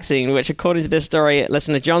anti-vaccine, which, according to this story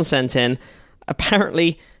listener John sent in,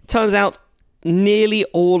 apparently turns out nearly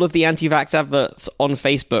all of the anti-vax adverts on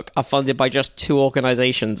Facebook are funded by just 2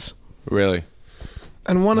 organizations. Really?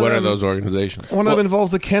 And what are those organizations? One of them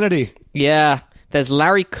involves the Kennedy. Yeah. There's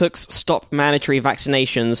Larry Cook's Stop Mandatory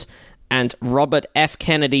Vaccinations and Robert F.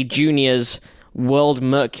 Kennedy Jr.'s World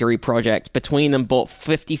Mercury Project. Between them bought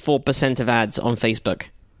 54% of ads on Facebook.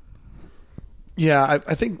 Yeah,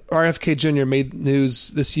 I think RFK Jr. made news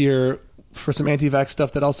this year for some anti-vax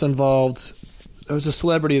stuff that also involved... There was a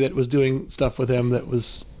celebrity that was doing stuff with him that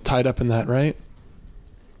was tied up in that, right?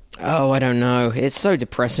 Oh, I don't know. It's so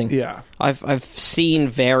depressing. Yeah. I've seen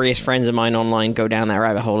various friends of mine online go down that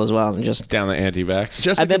rabbit hole as well, and just down the anti-vax.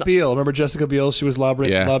 Jessica Biel, remember Jessica Biel? She was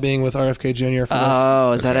lobbying with RFK Jr. for this.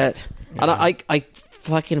 Oh, is that it? Yeah. And I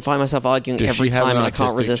fucking find myself arguing every time, and I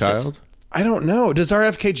can't resist it. I don't know. Does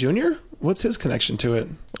RFK Jr.? What's his connection to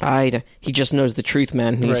it? He just knows the truth,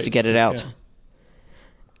 man. He needs to get it out.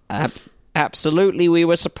 Yeah. Absolutely, we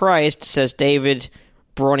were surprised, says David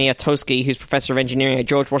Broniatowski, who's professor of engineering at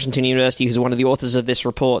George Washington University, who's one of the authors of this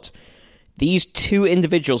report. These 2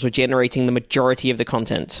 individuals were generating the majority of the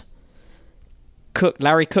content.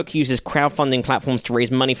 Larry Cook uses crowdfunding platforms to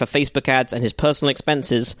raise money for Facebook ads and his personal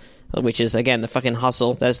expenses, which is, again, the fucking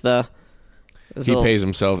hustle. He pays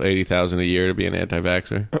himself $80,000 a year to be an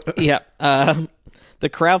anti-vaxxer. Yeah. The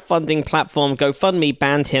crowdfunding platform GoFundMe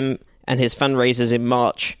banned him and his fundraisers in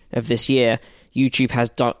March of this year. YouTube has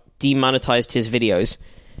demonetized his videos.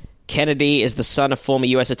 Kennedy is the son of former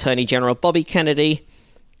U.S. Attorney General Bobby Kennedy,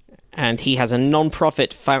 and he has a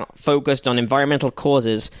non-profit focused on environmental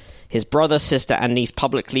causes. His brother, sister, and niece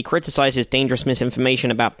publicly criticized his dangerous misinformation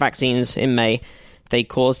about vaccines in May. They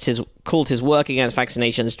called his work against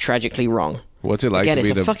vaccinations tragically wrong. What's it like? Again, it's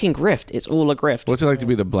a fucking grift. It's all a grift. What's it like to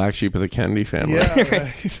be the black sheep of the Kennedy family? Yeah,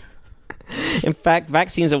 right. In fact,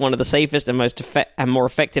 vaccines are one of the safest and more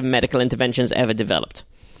effective medical interventions ever developed.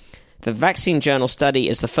 The Vaccine Journal study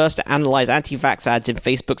is the first to analyze anti-vax ads in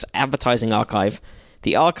Facebook's advertising archive.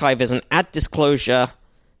 The archive is an ad disclosure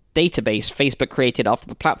database Facebook created after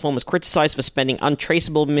the platform was criticized for spending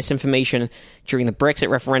untraceable misinformation during the Brexit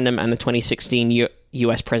referendum and the 2016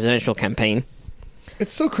 US presidential campaign.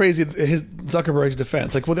 It's so crazy, Zuckerberg's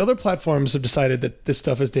defense. Like, well, the other platforms have decided that this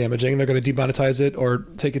stuff is damaging. They're going to demonetize it or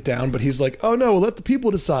take it down. But he's like, oh, no, we'll let the people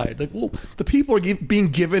decide. Like, well, the people are being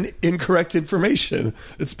given incorrect information.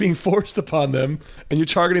 It's being forced upon them. And you're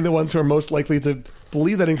targeting the ones who are most likely to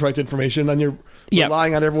believe that incorrect information. And you're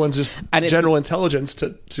relying on everyone's just general intelligence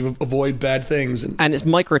to avoid bad things. And it's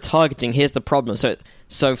micro-targeting. Here's the problem. So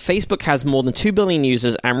Facebook has more than 2 billion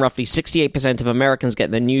users, and roughly 68% of Americans get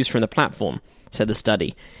their news from the platform, said the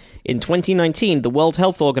study. In 2019, the World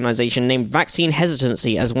Health Organization named vaccine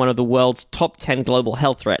hesitancy as one of the world's top 10 global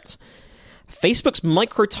health threats. Facebook's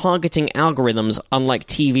micro-targeting algorithms, unlike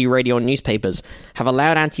TV, radio, and newspapers, have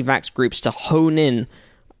allowed anti-vax groups to hone in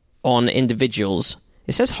on individuals.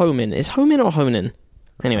 It says home in. Is home in or hone in?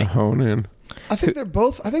 Anyway. Hone in. I think they're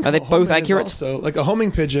both. I think are they both accurate? So, like a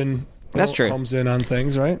homing pigeon. That's true. Homes in on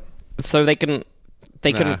things, right? So they can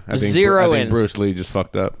zero in. I think Bruce Lee just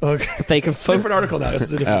fucked up. Okay. They can different article now. This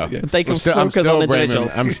is a different, They can focus on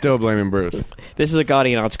individuals. I'm still blaming Bruce. This is a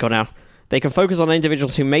Guardian article now. They can focus on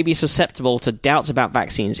individuals who may be susceptible to doubts about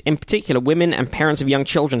vaccines. In particular, women and parents of young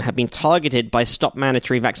children have been targeted by Stop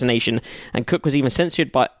Mandatory Vaccination, and Cook was even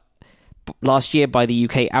censored last year by the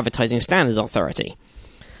UK Advertising Standards Authority.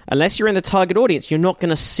 Unless you're in the target audience, you're not going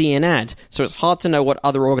to see an ad, so it's hard to know what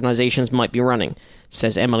other organizations might be running,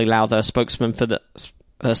 says Emily Lowther, spokesperson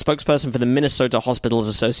for the Minnesota Hospitals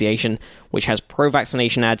Association, which has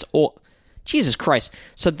pro-vaccination ads. Jesus Christ.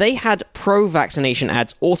 So they had pro-vaccination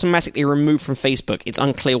ads automatically removed from Facebook. It's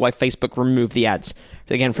unclear why Facebook removed the ads.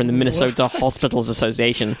 Again, from the Minnesota Hospitals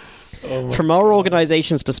Association. From our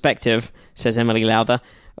organization's perspective, says Emily Lowther,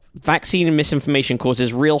 vaccine and misinformation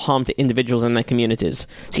causes real harm to individuals and their communities.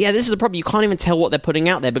 So yeah, this is the problem. You can't even tell what they're putting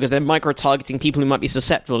out there because they're micro-targeting people who might be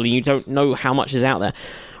susceptible, and you don't know how much is out there.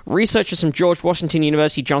 Researchers from George Washington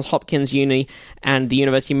University, Johns Hopkins Uni, and the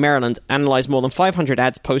University of Maryland analyzed more than 500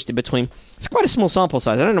 ads posted between... It's quite a small sample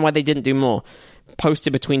size. I don't know why they didn't do more.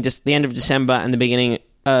 Posted between the end of December and the beginning...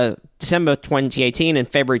 December 2018 and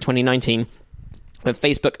February 2019, when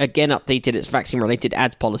Facebook again updated its vaccine-related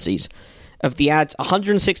ads policies. Of the ads,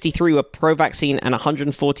 163 were pro-vaccine and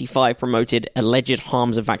 145 promoted alleged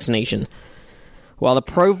harms of vaccination. While the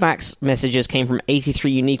pro-vax messages came from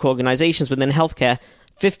 83 unique organizations within healthcare,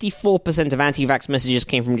 54% of anti-vax messages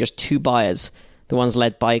came from just 2 buyers, the ones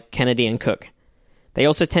led by Kennedy and Cook. They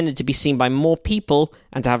also tended to be seen by more people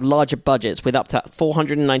and to have larger budgets, with up to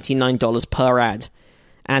 $499 per ad.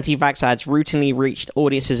 Anti-vax ads routinely reached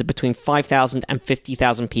audiences of between 5,000 and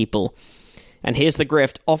 50,000 people. And here's the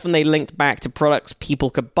grift. Often they linked back to products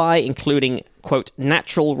people could buy, including, quote,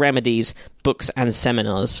 natural remedies, books, and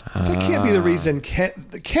seminars. That can't be the reason.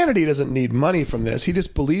 Kennedy doesn't need money from this. He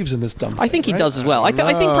just believes in this dumb thing, I think he right? does as well. I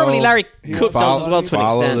think probably Larry Cook does as well to an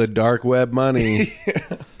extent. Follow the dark web money.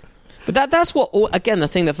 But that's what, again, the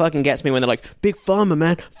thing that fucking gets me when they're like, big pharma,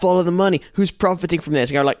 man, follow the money. Who's profiting from this?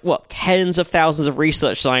 And you're like, what, tens of thousands of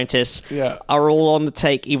research scientists are all on the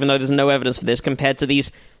take, even though there's no evidence for this, compared to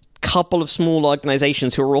these couple of small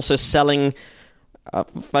organizations who are also selling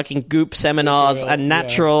fucking goop seminars and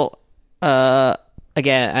natural,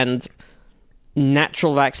 and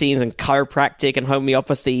natural vaccines and chiropractic and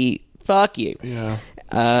homeopathy. Fuck you.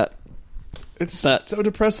 Yeah. It's so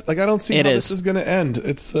depressing. Like, I don't see how this is going to end.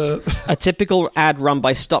 It's a typical ad run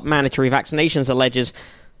by Stop Mandatory Vaccinations alleges,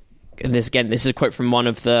 and this is a quote from one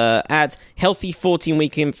of the ads, healthy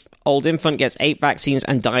 14-week-old infant gets 8 vaccines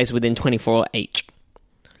and dies within 24/8.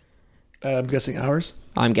 I'm guessing hours?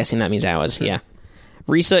 I'm guessing that means hours, yeah.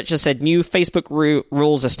 Researchers said new Facebook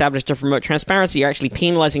rules established to promote transparency are actually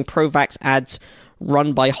penalizing pro-vax ads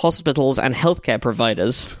run by hospitals and healthcare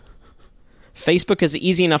providers. Facebook is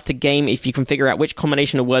easy enough to game if you can figure out which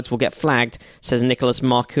combination of words will get flagged, says Nicholas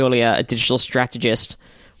Marculia, a digital strategist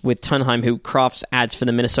with Tunheim who crafts ads for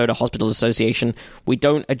the Minnesota Hospitals Association. We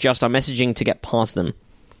don't adjust our messaging to get past them.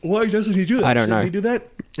 Why doesn't he do that? I don't know. Shouldn't he do that?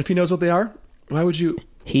 If he knows what they are? Why would you...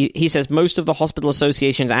 He says most of the hospital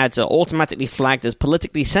association's ads are automatically flagged as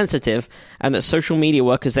politically sensitive, and that social media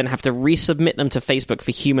workers then have to resubmit them to Facebook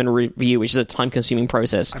for human review, which is a time-consuming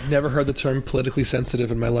process. I've never heard the term politically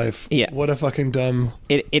sensitive in my life. Yeah. What a fucking dumb...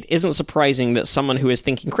 It isn't surprising that someone who is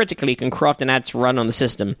thinking critically can craft an ad to run on the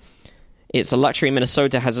system. It's a luxury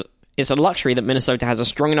that Minnesota has a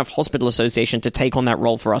strong enough hospital association to take on that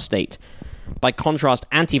role for our state. By contrast,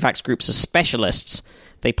 anti-vax groups are specialists.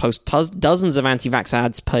 They post dozens of anti-vax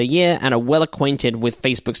ads per year and are well acquainted with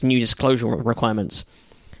Facebook's new disclosure requirements.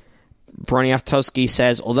 Broniatowski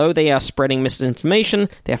says, although they are spreading misinformation,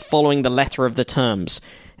 they are following the letter of the terms.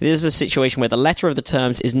 This is a situation where the letter of the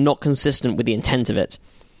terms is not consistent with the intent of it.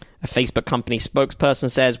 A Facebook company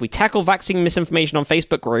spokesperson says, we tackle vaccine misinformation on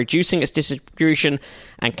Facebook, we're reducing its distribution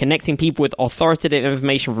and connecting people with authoritative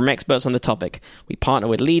information from experts on the topic. We partner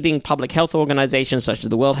with leading public health organizations such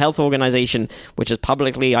as the World Health Organization, which has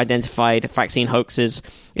publicly identified vaccine hoaxes.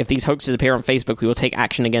 If these hoaxes appear on Facebook, we will take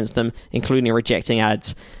action against them, including rejecting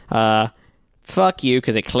ads. Fuck you,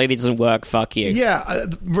 because it clearly doesn't work. Fuck you. Yeah,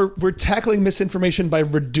 we're tackling misinformation by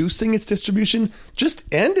reducing its distribution. Just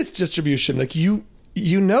end its distribution. Like,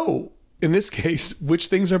 you know, in this case, which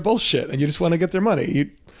things are bullshit, and you just want to get their money.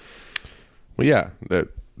 Well, yeah,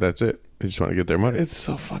 that's it. They just want to get their money. It's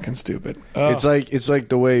so fucking stupid. It's like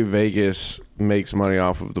the way Vegas makes money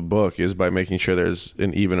off of the book is by making sure there's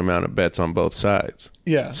an even amount of bets on both sides.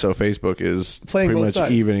 Yeah. So Facebook is playing pretty both much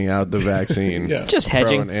sides. evening out the vaccine. Yeah. Just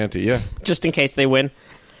hedging. Pro and anti, yeah. Just in case they win.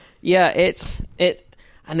 Yeah,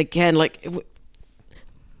 and again, like,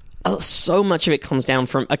 so much of it comes down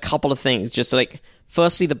from a couple of things. Just like,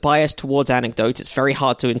 firstly, the bias towards anecdote. It's very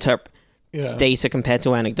hard to interpret data compared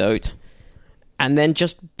to anecdote. And then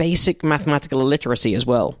just basic mathematical illiteracy as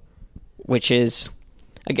well, which is,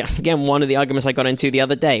 again, one of the arguments I got into the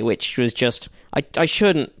other day, which was just, I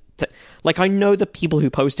shouldn't, I know the people who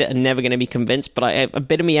post it are never going to be convinced, but a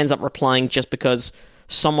bit of me ends up replying just because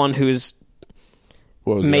someone who's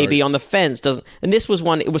maybe on the fence doesn't. And this was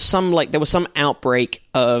one, it was there was some outbreak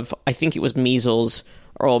of, I think it was measles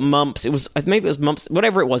or mumps. Maybe it was mumps,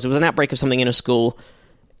 whatever it was an outbreak of something in a school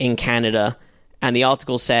in Canada. And the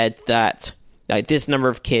article said that this number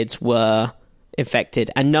of kids were infected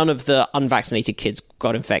and none of the unvaccinated kids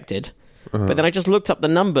got infected. Uh-huh. But then I just looked up the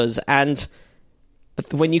numbers, and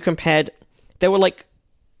when you compared, there were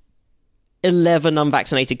 11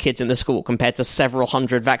 unvaccinated kids in the school compared to several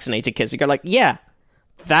hundred vaccinated kids. You go like, yeah,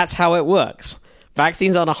 that's how it works.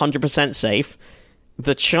 Vaccines aren't 100% safe.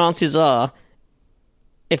 The chances are,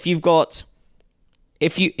 if you've got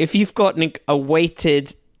a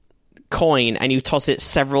weighted coin and you toss it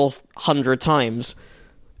several hundred times,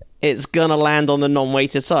 it's gonna land on the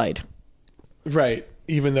non-weighted side. Right.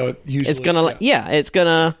 Even though it usually... It's gonna... Yeah, it's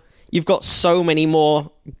gonna... You've got so many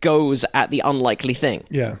more goes at the unlikely thing.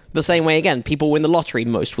 Yeah. The same way, again, people win the lottery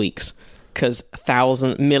most weeks because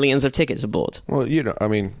millions of tickets are bought. Well, I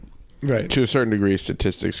mean, right. To a certain degree,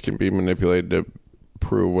 statistics can be manipulated to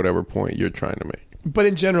prove whatever point you're trying to make. But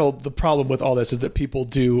in general, the problem with all this is that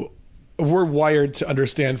we're wired to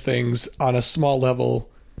understand things on a small level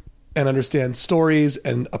and understand stories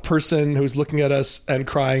and a person who's looking at us and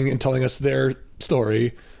crying and telling us their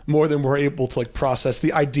story more than we're able to process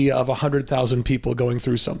the idea of 100,000 people going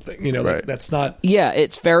through something. Right. That's not... Yeah,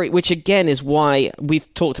 it's which again is why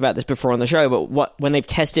we've talked about this before on the show, but when they've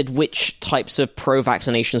tested which types of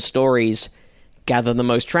pro-vaccination stories gather the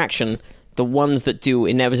most traction, the ones that do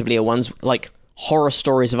inevitably are ones like horror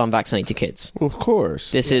stories of unvaccinated kids. Well, of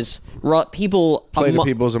course. This is... People... Play to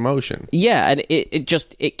people's emotion. Yeah, and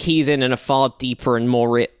it keys in a far deeper and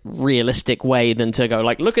more realistic way than to go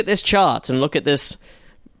look at this chart and look at this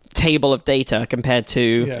table of data compared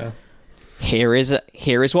to here is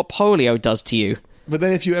what polio does to you. But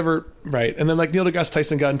then if you ever... Right. And then Neil deGrasse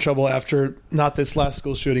Tyson got in trouble after not this last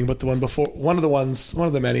school shooting, but the one before... One of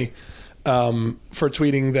the many, for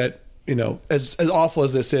tweeting that, as awful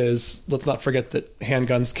as this is, let's not forget that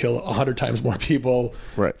handguns kill 100 times more people,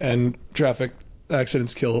 right? And traffic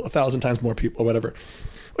accidents kill 1,000 times more people, or whatever.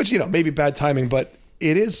 Which maybe bad timing, but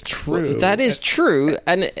it is true. Well, that is true,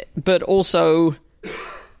 but also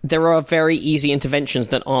there are very easy interventions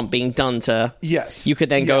that aren't being done to. Yes, you could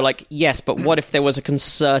then go yes, but what if there was a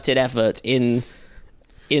concerted effort in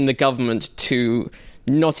the government to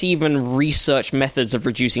not even research methods of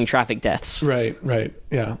reducing traffic deaths? Right,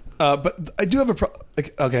 yeah. But I do have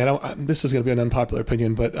this is going to be an unpopular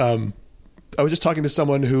opinion, but I was just talking to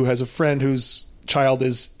someone who has a friend whose child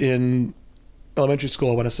is in elementary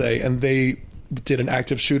school, I want to say, and they did an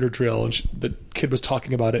active shooter drill, and the kid was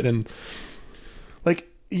talking about it, and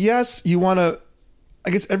yes, you want to... I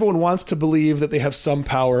guess everyone wants to believe that they have some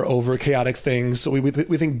power over chaotic things, so we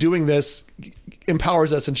think doing this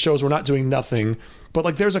empowers us and shows we're not doing nothing.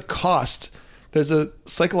 But there's a cost. There's a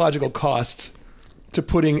psychological cost to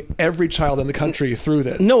putting every child in the country through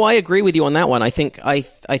this. No, I agree with you on that one. I think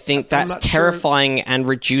that's terrifying and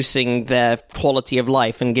reducing their quality of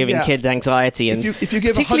life and giving kids anxiety. And if you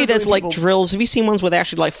give particularly there's drills. Have you seen ones where they're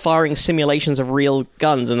actually firing simulations of real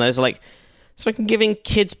guns, and there's giving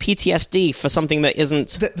kids PTSD for something that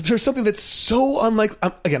isn't... There's something that's so unlike...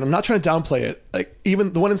 Again, I'm not trying to downplay it.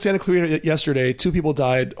 Even the one in Santa Clarita yesterday, 2 people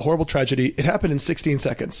died, horrible tragedy. It happened in 16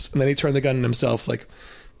 seconds, and then he turned the gun on himself.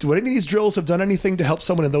 Do any of these drills have done anything to help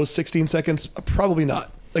someone in those 16 seconds? Probably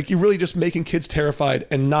not. You're really just making kids terrified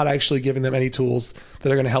and not actually giving them any tools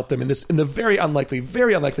that are going to help them in the very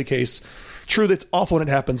unlikely case. True, that's awful when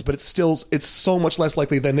it happens, but it's so much less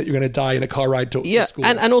likely than that you're going to die in a car ride to school.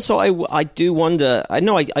 And also I do wonder. I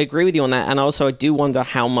agree with you on that, and also I do wonder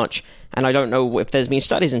how much. And I don't know if there's been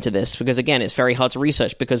studies into this, because again, it's very hard to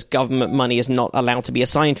research because government money is not allowed to be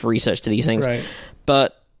assigned for research to these things. Right.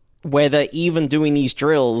 But whether even doing these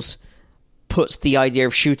drills puts the idea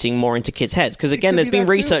of shooting more into kids' heads, because again, there's been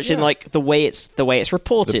research in the way it's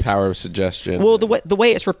reported. The power of suggestion. Well, the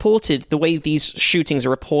way it's reported, the way these shootings are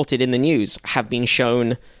reported in the news, have been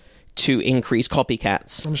shown to increase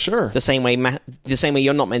copycats. I'm sure. The same way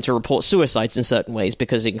you're not meant to report suicides in certain ways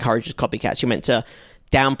because it encourages copycats. You're meant to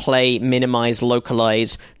downplay, minimize,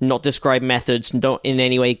 localize, not describe methods, don't in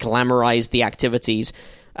any way glamorize the activities.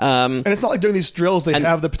 And it's not like during these drills they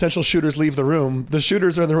have the potential shooters leave the room. The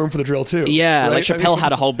shooters are in the room for the drill too. Yeah, right? Chappelle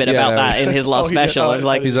had a whole bit about that in his last special.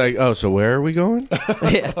 He's like, oh, so where are we going?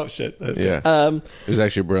 Oh shit. Yeah. It was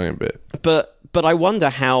actually a brilliant bit. But I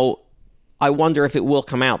wonder if it will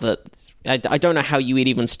come out that I don't know how you would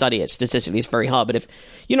even study it statistically. It's very hard. But if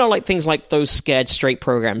things like those Scared Straight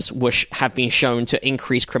programs, which have been shown to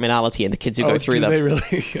increase criminality in the kids who go through them. They really?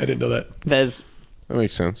 I didn't know that. That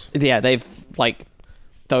makes sense. Yeah, they've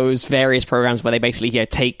those various programs where they basically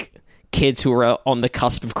take kids who are on the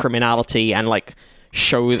cusp of criminality and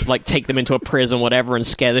take them into a prison, whatever, and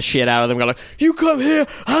scare the shit out of them. Go you come here,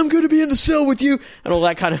 I'm going to be in the cell with you, and all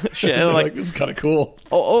that kind of shit. This is kind of cool.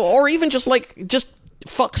 Or even just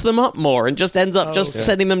fucks them up more and just ends up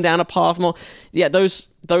setting them down a path more. Yeah,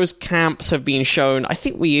 those camps have been shown. I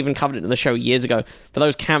think we even covered it in the show years ago, but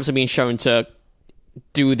those camps have been shown to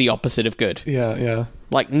do the opposite of good. Yeah.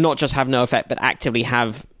 Like, not just have no effect, but actively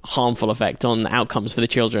have harmful effect on outcomes for the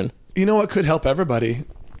children. You know what could help everybody?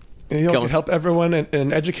 Could help everyone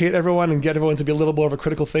and educate everyone and get everyone to be a little more of a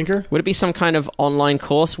critical thinker? Would it be some kind of online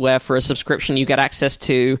course where for a subscription you get access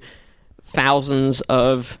to thousands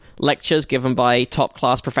of lectures given by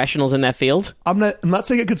top-class professionals in their field? I'm not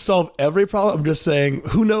saying it could solve every problem. I'm just saying,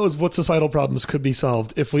 who knows what societal problems could be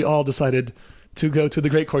solved if we all decided to go to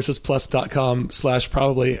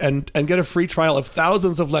thegreatcoursesplus.com/probably and get a free trial of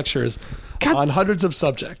thousands of lectures on hundreds of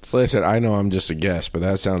subjects. Listen, I know I'm just a guest, but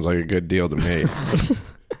that sounds like a good deal to me.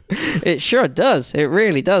 It sure does. It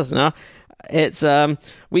really does. No, it's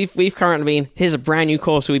we've currently been, here's a brand new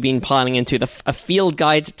course we've been piling into, a field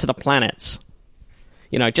guide to the planets.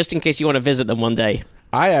 You know, just in case you want to visit them one day.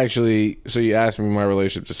 So you asked me my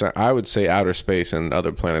relationship to science. I would say outer space and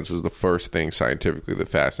other planets was the first thing scientifically that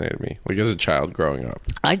fascinated me, like as a child growing up.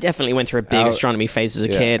 I definitely went through a big astronomy phase as a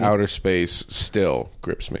kid. Outer space still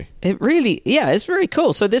grips me. It really, it's very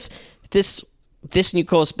cool. So this new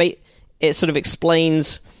course, it sort of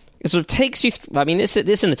explains, it sort of takes you, I mean, it's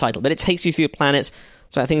in the title, but it takes you through planets.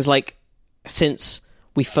 So about things like, since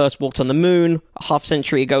we first walked on the moon a half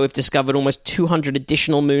century ago, we've discovered almost 200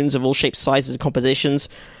 additional moons of all shapes, sizes, and compositions.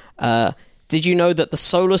 Did you know that the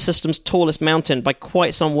solar system's tallest mountain by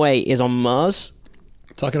quite some way is on Mars?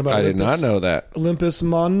 Talking about I did not know that. Olympus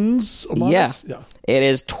Mons? Yeah. It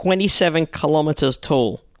is 27 kilometers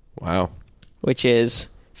tall. Wow. Which is,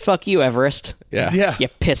 fuck you, Everest. Yeah. You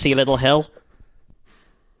pissy little hill.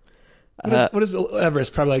 What is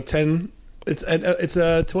Everest? Probably like 10... It's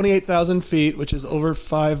 28,000 feet, which is over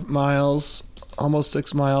 5 miles, almost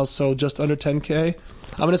 6 miles, so just under 10K.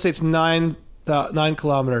 I'm going to say it's 9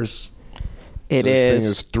 kilometers. This thing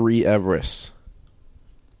is 3 Everests.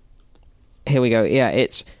 Here we go. Yeah,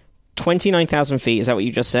 it's 29,000 feet. Is that what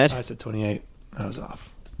you just said? I said 28. I was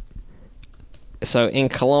off. So in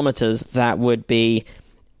kilometers, that would be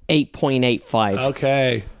 8.85.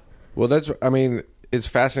 Okay. Well, it's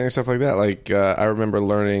fascinating stuff like that. Like, I remember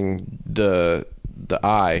learning the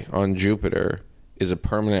eye on Jupiter is a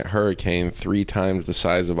permanent hurricane 3 times the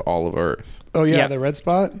size of all of Earth. Oh, yeah, the red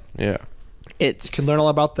spot? Yeah. You can learn all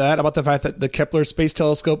about that, about the fact that the Kepler Space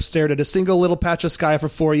Telescope stared at a single little patch of sky for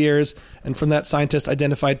 4 years, and from that, scientists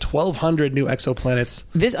identified 1,200 new exoplanets.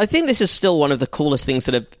 I think this is still one of the coolest things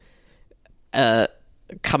that have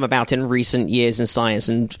come about in recent years in science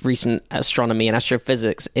and recent astronomy and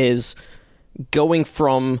astrophysics, is going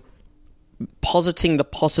from positing the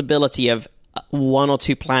possibility of 1 or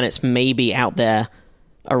 2 planets maybe out there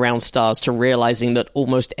around stars to realizing that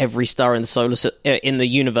almost every star in the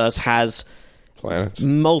universe has planets,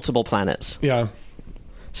 multiple planets. Yeah,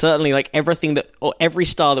 certainly, like every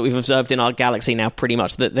star that we've observed in our galaxy now, pretty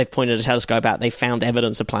much that they've pointed a telescope at, they've found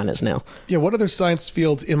evidence of planets now. Yeah, what other science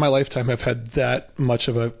fields in my lifetime have had that much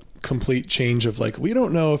of a complete change of like, we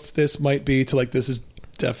don't know if this might be, to like, this is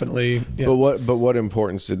definitely. Yeah. But what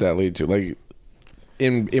importance did that lead to? Like,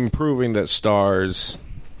 in proving that stars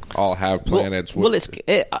all have planets. It's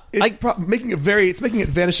making it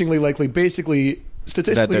vanishingly likely, basically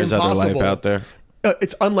statistically that there's impossible. Other life out there.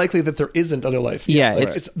 It's unlikely that there isn't other life. Yeah,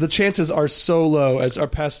 it's the chances are so low. As our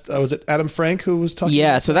past, was it Adam Frank who was talking?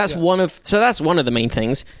 Yeah, about so that's one of the main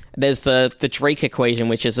things. There's the Drake equation,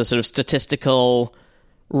 which is a sort of statistical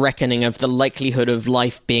reckoning of the likelihood of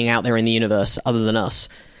life being out there in the universe other than us,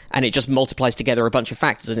 and it just multiplies together a bunch of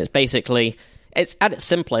factors. And it's basically, it's at its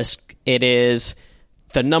simplest, it is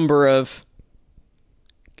the number of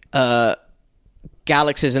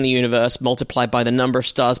galaxies in the universe multiplied by the number of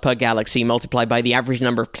stars per galaxy, multiplied by the average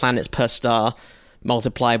number of planets per star,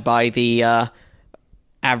 multiplied by the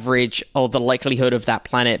average or the likelihood of that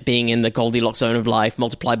planet being in the Goldilocks zone of life,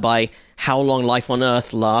 multiplied by how long life on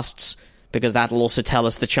Earth lasts, because that'll also tell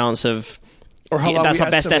us the chance of, or how long that's our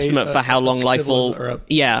best estimate for how long life will.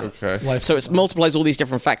 Okay. So it multiplies all these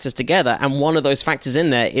different factors together, and one of those factors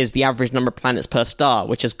in there is the average number of planets per star,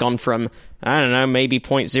 which has gone from, I don't know, maybe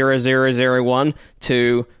 0.0001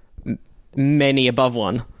 to many above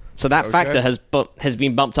 1. So that factor has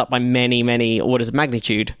been bumped up by many, many orders of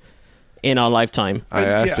magnitude in our lifetime. I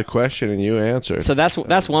asked a question and you answered. So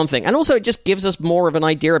that's one thing, and also it just gives us more of an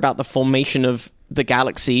idea about the formation of the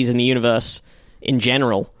galaxies in the universe in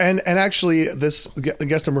general. And actually, this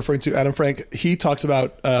guest I'm referring to, Adam Frank, he talks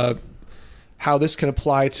about how this can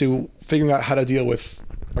apply to figuring out how to deal with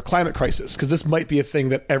a climate crisis, because this might be a thing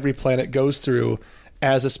that every planet goes through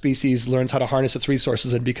as a species learns how to harness its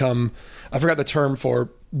resources and become, I forgot the term for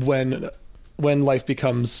when life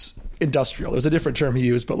becomes industrial. There's a different term he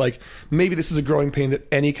used, but like maybe this is a growing pain that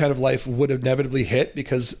any kind of life would inevitably hit,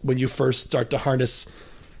 because when you first start to harness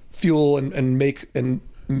fuel and make and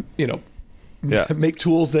make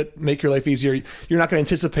tools that make your life easier. You're not going to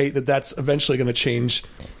anticipate that that's eventually going to change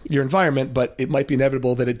your environment, but it might be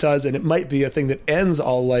inevitable that it does, and it might be a thing that ends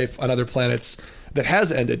all life on other planets that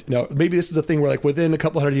has ended. Maybe this is a thing where, like, within a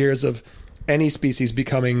couple hundred years of any species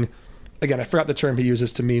becoming, again, I forgot the term he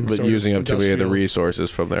uses to mean, but using up too many of the resources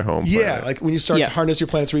from their home planet. Yeah, like when you start to harness your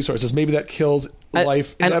planet's resources, maybe that kills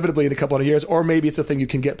life inevitably in a couple of years, or maybe it's a thing you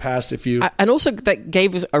can get past if you... And also that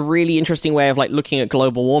gave us a really interesting way of like looking at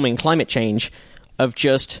global warming, climate change, of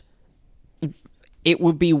just... It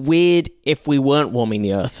would be weird if we weren't warming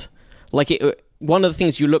the Earth. Like, one of the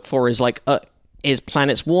things you look for is like, is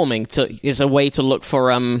planets warming? Is a way to look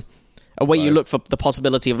for... A way you look for the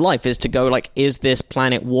possibility of life is to go like, is this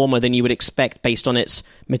planet warmer than you would expect based on its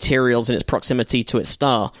materials and its proximity to its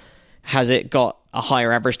star? Has it got a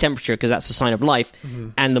higher average temperature? Because that's a sign of life. Mm-hmm.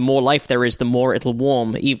 And the more life there is, the more it'll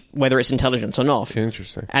warm, whether it's intelligent or not.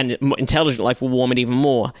 Interesting. And intelligent life will warm it even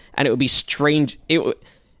more. And it would be strange.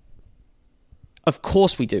 Of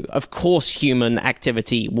course we do. Of course human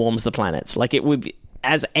activity warms the planet. Like it would be,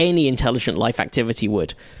 as any intelligent life activity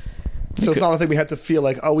would. So it's not a thing we have to feel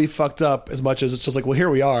like, oh, we fucked up, as much as it's just like, well, here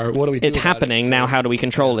we are. What do we do? It's happening now. How do we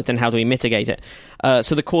control it, and how do we mitigate it?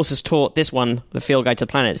 So the course is taught. This one, the Field Guide to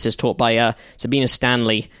the Planets, is taught by Sabina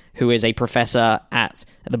Stanley, who is a professor at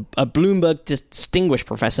a Bloomberg Distinguished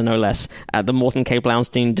Professor, no less, at the Morton K.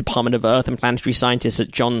 Brownstein Department of Earth and Planetary Scientists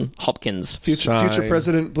at Johns Hopkins. Future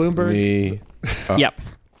President Bloomberg. Yep.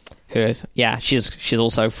 Who is? Yeah, she's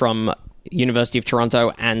also from University of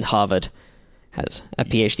Toronto and Harvard. Has a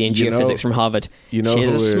PhD in geophysics from Harvard. She's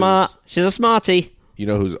a smarty. You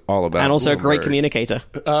know who's all about and also Bloomberg. A great communicator.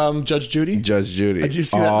 Judge Judy. Did you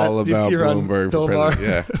see all that? About Bloomberg Bill Maher?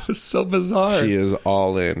 Yeah, it was so bizarre. She is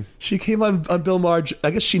all in. She came on Bill Maher.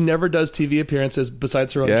 I guess she never does TV appeareances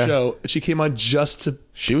besides her own show. She came on just to.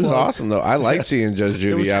 She was awesome though. I like seeing Judge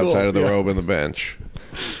Judy outside of the robe and the bench.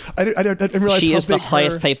 I didn't realize she how is the big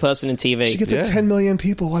highest paid person in TV. She gets 10 million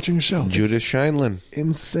people watching her show. Judith Scheindlin.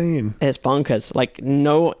 Insane. It's bonkers. Like, when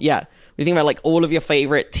you think about like all of your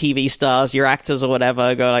favorite TV stars, your actors or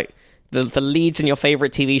whatever, go like the leads in your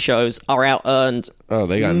favorite TV shows are out-earned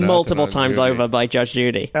they got multiple times over by Judge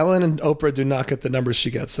Judy. Ellen and Oprah do not get the numbers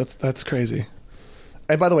she gets. That's crazy.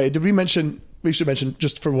 And by the way, we should mention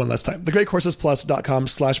just for one last time,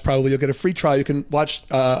 thegreatcoursesplus.com/probably. You'll get a free trial. You can watch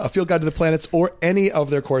a Field Guide to the Planets or any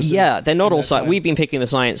of their courses. Yeah, they're not all science. We've been picking the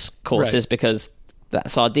science courses because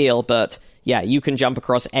that's our deal. But yeah, you can jump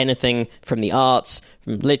across anything from the arts,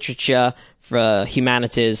 from literature, for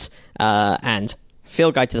humanities, and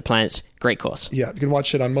Field Guide to the Planets. Great course. Yeah, you can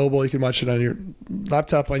watch it on mobile. You can watch it on your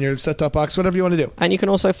laptop, on your set-top box, whatever you want to do. And you can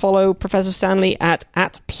also follow Professor Stanley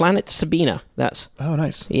at Planet Sabina. That's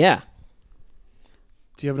nice. Yeah.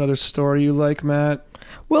 Do you have another story you like, Matt?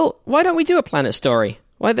 Well, why don't we do a planet story?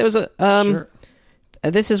 Why there was a sure.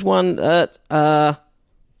 This is one the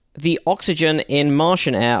oxygen in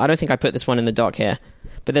Martian air. I don't think I put this one in the doc here,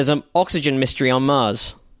 but there's an oxygen mystery on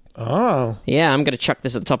Mars. Oh, yeah, I'm going to chuck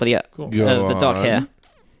this at the top of the doc here.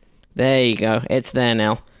 There you go. It's there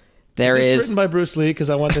now. Is this written by Bruce Lee?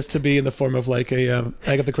 Because I want this to be in the form of like a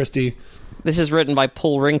Agatha Christie. This is written by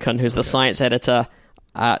Paul Rincon, who's the science editor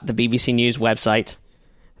at the BBC News website.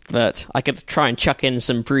 But I could try and chuck in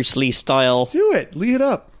some Bruce Lee style. Let's do it. Lead it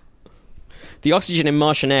up. The oxygen in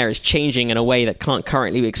Martian air is changing in a way that can't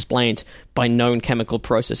currently be explained by known chemical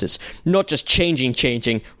processes. Not just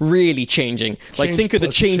changing, really changing. Like, think of the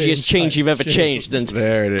changiest change you've ever changed and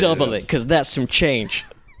double it, because that's some change.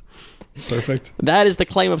 Perfect. That is the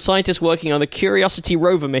claim of scientists working on the Curiosity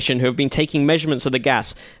rover mission who have been taking measurements of the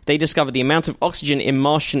gas. They discovered the amount of oxygen in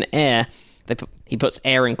Martian air, he puts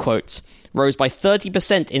air in quotes, rose by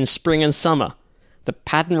 30% in spring and summer. The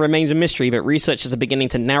pattern remains a mystery, but researchers are beginning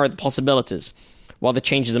to narrow the possibilities. While the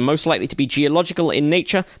changes are most likely to be geological in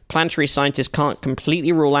nature, planetary scientists can't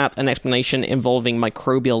completely rule out an explanation involving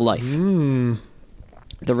microbial life.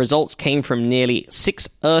 The results came from nearly 6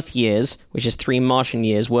 Earth years, which is 3 Martian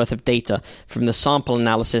years, worth of data from the sample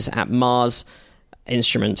analysis at Mars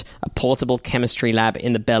Instrument, a portable chemistry lab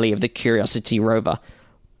in the belly of the Curiosity rover.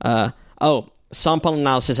 Sample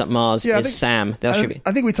analysis at Mars is SAM. I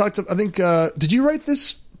think we talked. I think did you write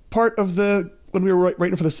this part of when we were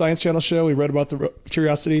writing for the Science Channel show? We read about the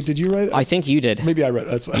Curiosity. Did you write it? I think you did. Maybe I wrote.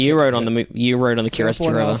 That's what you wrote on the Curiosity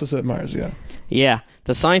rover. Analysis at Mars. Yeah. Yeah.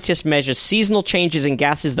 The scientists measure seasonal changes in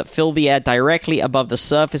gases that fill the air directly above the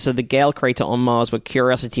surface of the Gale crater on Mars where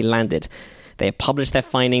Curiosity landed. They have published their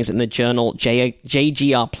findings in the journal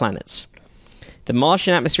JGR Planets. The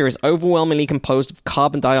Martian atmosphere is overwhelmingly composed of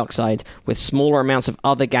carbon dioxide, with smaller amounts of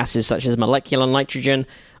other gases such as molecular nitrogen,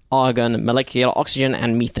 argon, molecular oxygen,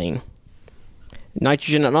 and methane.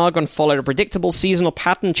 Nitrogen and argon followed a predictable seasonal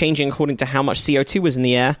pattern, changing according to how much CO2 was in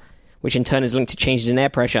the air, which in turn is linked to changes in air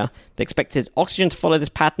pressure. They expected oxygen to follow this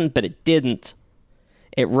pattern, but it didn't.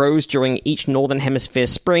 It rose during each northern hemisphere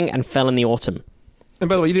spring and fell in the autumn. And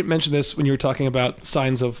by the way, you didn't mention this when you were talking about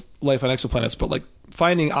signs of life on exoplanets, but like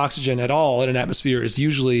finding oxygen at all in an atmosphere is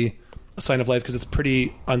usually a sign of life because it's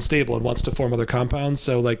pretty unstable and wants to form other compounds.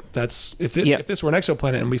 So like that's if this were an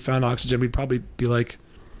exoplanet and we found oxygen, we'd probably be like,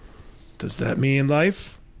 does that mean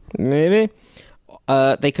life? Maybe.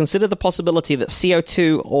 They considered the possibility that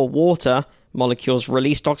CO2 or water molecules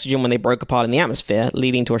released oxygen when they broke apart in the atmosphere,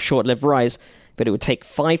 leading to a short-lived rise, but it would take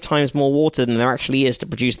 5 times more water than there actually is to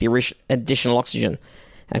produce the additional oxygen,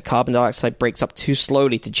 and carbon dioxide breaks up too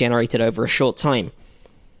slowly to generate it over a short time.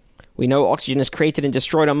 We know oxygen is created and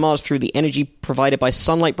destroyed on Mars through the energy provided by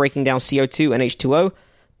sunlight breaking down CO2 and H2O,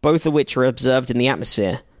 both of which are observed in the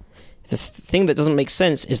atmosphere. The thing that doesn't make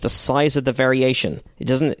sense is the size of the variation. It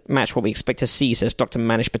doesn't match what we expect to see, says Dr.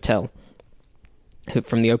 Manish Patel,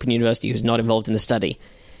 from the Open University, who's not involved in the study.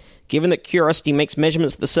 Given that Curiosity makes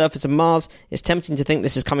measurements of the surface of Mars, it's tempting to think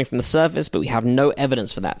this is coming from the surface, but we have no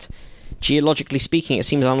evidence for that. Geologically speaking, it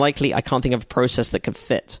seems unlikely. I can't think of a process that could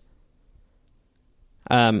fit.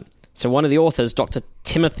 So one of the authors, Dr.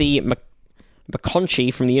 Timothy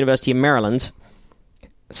McConchie from the University of Maryland,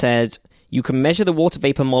 said, you can measure the water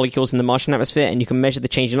vapor molecules in the Martian atmosphere, and you can measure the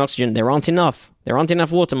change in oxygen. There aren't enough. There aren't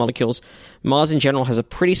enough water molecules. Mars in general has a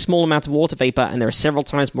pretty small amount of water vapor, and there are several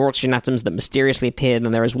times more oxygen atoms that mysteriously appear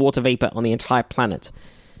than there is water vapor on the entire planet.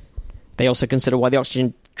 They also consider why the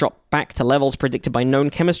oxygen dropped back to levels predicted by known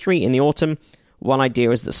chemistry in the autumn. One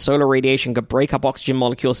idea is that solar radiation could break up oxygen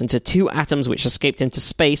molecules into 2 atoms which escaped into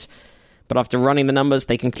space, but after running the numbers,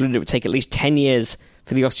 they concluded it would take at least 10 years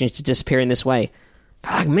for the oxygen to disappear in this way.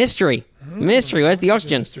 Fuck, mystery. Mystery. Where's the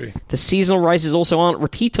oxygen? Mystery. The seasonal rises also aren't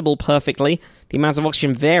repeatable perfectly. The amount of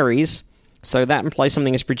oxygen varies, so that implies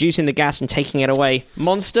something is producing the gas and taking it away.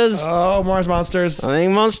 Monsters? Oh, Mars monsters. I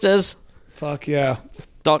think monsters. Fuck yeah.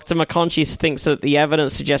 Dr. McConchie thinks that the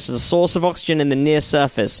evidence suggests a source of oxygen in the near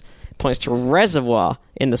surface. It points to a reservoir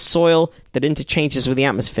in the soil that interchanges with the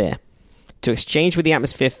atmosphere. To exchange with the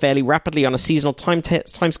atmosphere fairly rapidly on a seasonal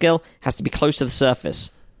timescale has to be close to the surface.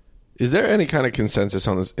 Is there any kind of consensus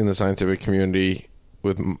on this in the scientific community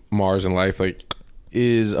with Mars and life? Like,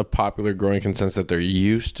 is a popular growing consensus that there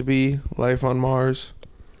used to be life on Mars?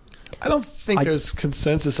 I don't think there's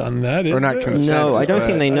consensus on that, is Or not there? consensus, No, I don't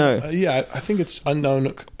think they know. I think it's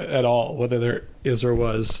unknown at all whether there is or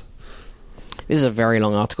was. This is a very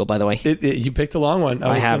long article, by the way. You picked a long one.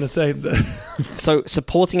 I was going to say. So,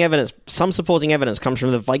 some supporting evidence comes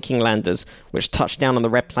from the Viking landers, which touched down on the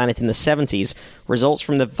red planet in the 70s. Results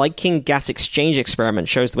from the Viking gas exchange experiment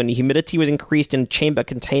shows that when the humidity was increased in a chamber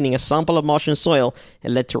containing a sample of Martian soil,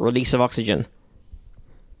 it led to a release of oxygen.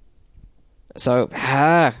 So,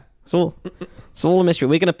 it's all a mystery.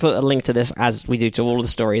 We're going to put a link to this, as we do to all of the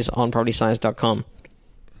stories, on probablyscience.com.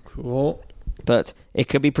 Cool. But it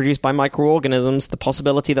could be produced by microorganisms. The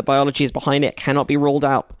possibility that biology is behind it cannot be ruled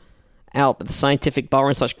out, but the scientific bar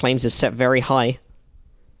on such claims is set very high.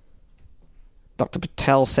 Dr.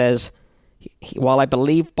 Patel says, while I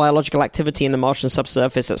believe biological activity in the Martian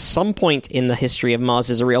subsurface at some point in the history of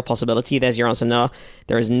Mars is a real possibility, there's your answer, Noah.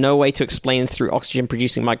 There is no way to explain through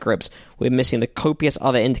oxygen-producing microbes. We're missing the copious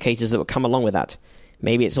other indicators that would come along with that.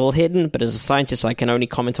 Maybe it's all hidden, but as a scientist, I can only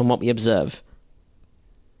comment on what we observe.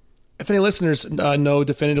 If any listeners know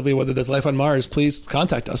definitively whether there's life on Mars, please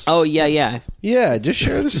contact us. Oh, yeah. Yeah, just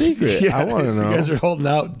share the secret. Yeah, I want to if know. you guys are holding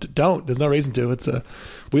out, don't. There's no reason to.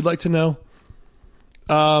 We'd like to know.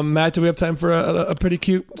 Matt, do we have time for a pretty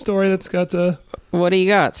cute story that's got... What do you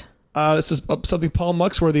got? This is something Paul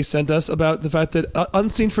Muxworthy sent us about the fact that,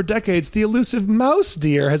 unseen for decades, the elusive mouse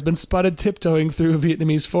deer has been spotted tiptoeing through a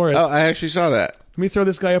Vietnamese forest. Oh, I actually saw that. Let me throw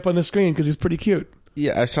this guy up on the screen because he's pretty cute.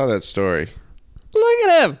 Yeah, I saw that story. Look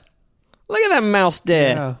at him! Look at that mouse deer.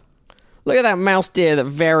 Yeah. Look at that mouse deer that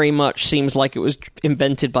very much seems like it was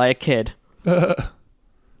invented by a kid.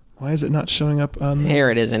 Why is it not showing up on... Here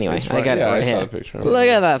it is anyway. I got it right I here. saw the picture. Look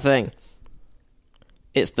at that thing.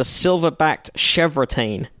 It's the silver-backed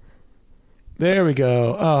chevrotain. There we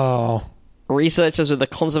go. Oh. Researchers with the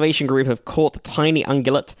conservation group have caught the tiny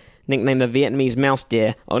ungulate, nicknamed the Vietnamese mouse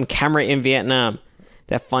deer, on camera in Vietnam.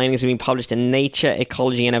 Their findings have been published in Nature,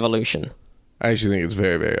 Ecology and Evolution. I actually think it's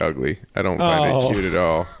very, very ugly. I don't find it cute at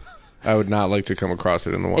all. I would not like to come across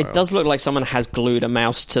it in the wild. It does look like someone has glued a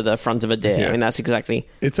mouse to the front of a deer. Yeah. I mean, that's exactly...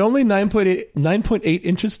 It's only 9.8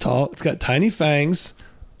 inches tall. It's got tiny fangs.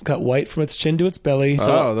 It's got white from its chin to its belly.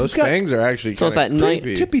 Those fangs are actually So it's that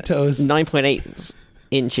creepy. Tippy toes. 9.8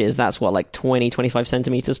 inches. That's what, like 20, 25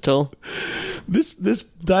 centimeters tall? This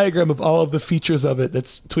diagram of all of the features of it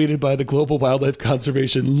that's tweeted by the Global Wildlife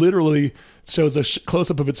Conservation literally shows a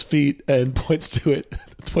close-up of its feet and points to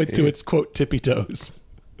its, quote, tippy toes.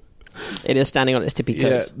 It is standing on its tippy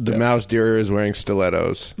toes. Yeah, the mouse deer is wearing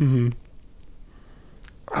stilettos. Mm-hmm.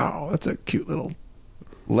 Oh, that's a cute little...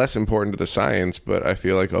 Less important to the science, but I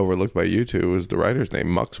feel like overlooked by you two, is the writer's name,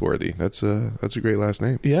 Muxworthy. That's a great last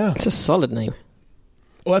name. Yeah. It's a solid name.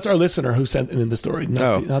 Well, that's our listener who sent in the story,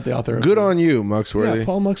 not the author. Good on you, Muxworthy. Yeah,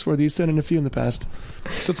 Paul Muxworthy. He's sent in a few in the past.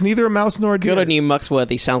 So it's neither a mouse nor a deer. Good on you,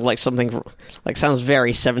 Muxworthy. Sounds like something, like sounds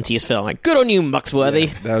very 70s film. Like, good on you, Muxworthy.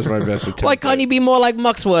 Yeah, that was my best attempt. Why can't you be more like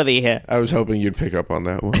Muxworthy here? I was hoping you'd pick up on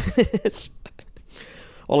that one.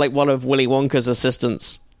 Or like one of Willy Wonka's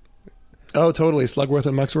assistants. Oh, totally. Slugworth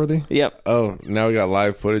and Muxworthy? Yep. Oh, now we got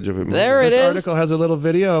live footage of it moving. There it is. This article has a little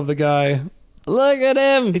video of the guy. Look at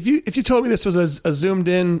him. If you told me this was a zoomed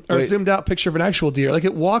in or zoomed out picture of an actual deer, like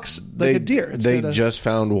it walks like a deer. They just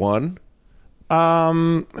found one.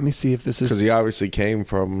 Let me see if this is... Because he obviously came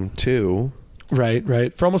from two.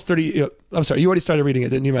 Right. For almost 30... I'm sorry, you already started reading it,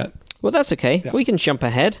 didn't you, Matt? Well, that's okay. Yeah. We can jump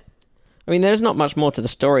ahead. I mean, there's not much more to the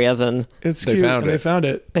story other than... It's cute, and they found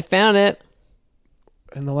it. They found it.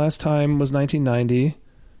 And the last time was 1990.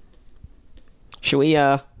 Should we...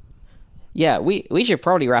 Yeah, we should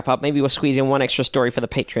probably wrap up. Maybe we'll squeeze in one extra story for the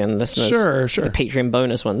Patreon listeners. Sure. The Patreon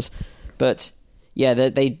bonus ones. But, yeah,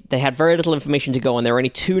 they had very little information to go on. There were only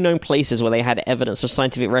 2 known places where they had evidence of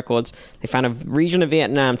scientific records. They found a region of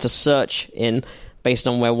Vietnam to search in based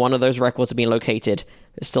on where one of those records had been located.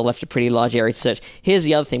 It still left a pretty large area to search. Here's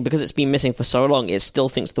the other thing. Because it's been missing for so long, it still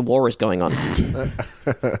thinks the war is going on.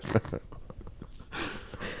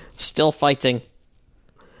 Still fighting.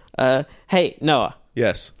 Hey, Noah.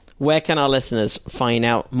 Yes. Where can our listeners find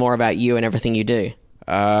out more about you and everything you do?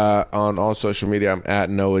 On all social media, I'm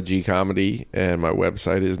at Noah G Comedy, and my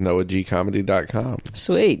website is noahgcomedy.com.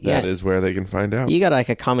 Sweet, yeah. That is where they can find out. You got like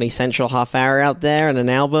a Comedy Central half hour out there and an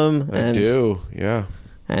album. I do, yeah.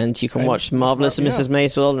 And you can watch Marvelous Mrs.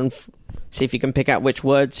 Maisel and see if you can pick out which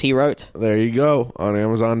words he wrote. There you go, on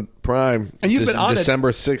Amazon Prime. And you've been on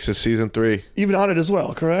December 6th is season 3. You've been on it as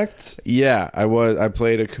well, correct? Yeah, I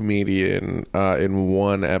played a comedian in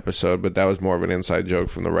one episode, but that was more of an inside joke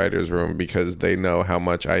from the writer's room because they know how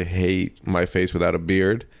much I hate my face without a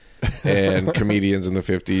beard. And comedians in the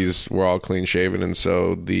 50s were all clean shaven, and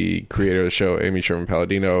so the creator of the show, Amy Sherman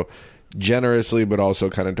Palladino, generously but also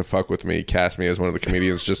kind of to fuck with me, cast me as one of the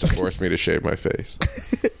comedians just to force me to shave my face.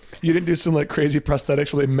 You didn't do some like crazy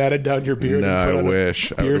prosthetics where they matted down your beard? No, I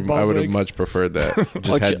wish. I would have much preferred that.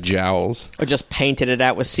 Just had jowls. Or just painted it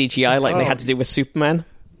out with CGI like they had to do with Superman.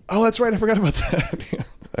 Oh, that's right. I forgot about that.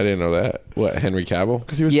 I didn't know that. What, Henry Cavill?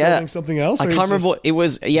 Because he was filming something else? I can't remember what it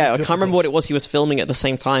was. Yeah, I can't remember what it was he was filming at the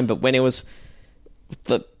same time, but when it was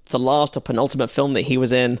the last or penultimate film that he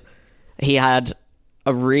was in, he had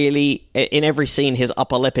a really... In every scene, his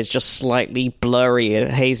upper lip is just slightly blurry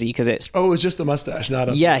and hazy because it's... Oh, it was just a mustache, not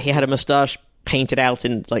a... Yeah, he had a mustache painted out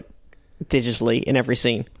in like digitally in every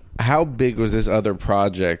scene. How big was this other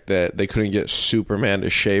project that they couldn't get Superman to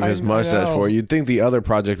shave his mustache for? You'd think the other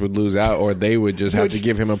project would lose out, or they would just have to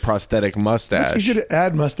give him a prosthetic mustache. You should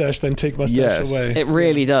add mustache, then take mustache away. It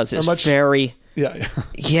really does. It's very... Yeah.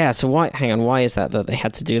 Yeah, so why... Hang on, why is that they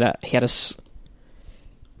had to do that? He had a...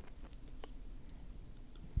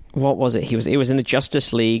 What was it? It was in the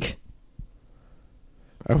Justice League.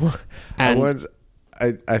 I think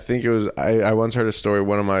it was... I once heard a story.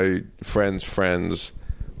 One of my friends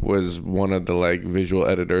was one of the like visual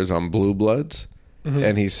editors on Blue Bloods,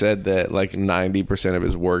 and he said that like 90% of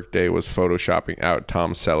his workday was photoshopping out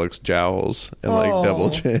Tom Selleck's jowls and like double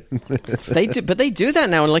chin. They do that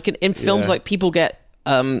now, and like in films, like people get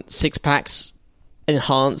 6-packs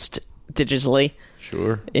enhanced digitally.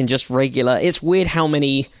 Sure. In just regular. It's weird how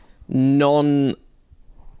many non-action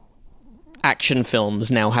films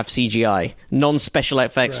now have CGI, non-special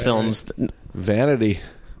effects films. Vanity.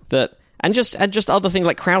 And just other things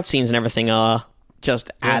like crowd scenes and everything are just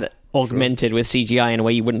augmented with CGI in a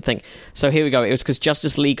way you wouldn't think. So here we go. It was because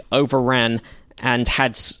Justice League overran and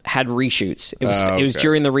had reshoots. It was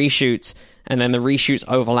during the reshoots, and then the reshoots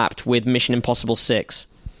overlapped with Mission Impossible 6.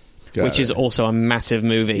 Which is also a massive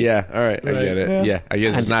movie. Yeah, all right, I get it. Yeah, I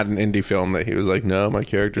guess it's not an indie film that he was like, no, my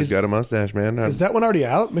character's got a mustache, man. Is that one already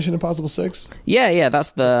out? Mission Impossible 6? Yeah,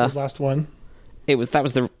 that's the last one. It was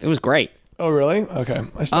great. Oh, really? Okay.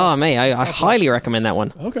 I highly recommend that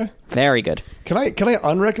one. Okay. Very good. Can I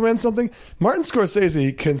unrecommend something? Martin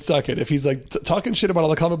Scorsese can suck it if he's like talking shit about all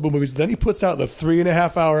the comic book movies. Then he puts out the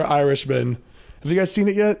 3.5-hour Irishman. Have you guys seen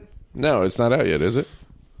it yet? No, it's not out yet, is it?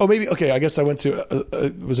 Oh, maybe. Okay, I guess I went to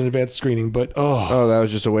it was an advanced screening, but Oh, that was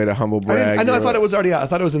just a way to humble brag. I know. I thought it was already out. I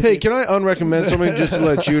thought it was in. Hey, can I unrecommend something just to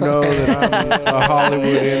let you know that I'm a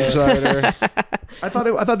Hollywood insider? I thought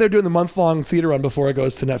they were doing the month-long theater run before it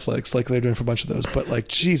goes to Netflix, like they're doing for a bunch of those. But like,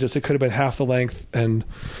 Jesus, it could have been half the length, and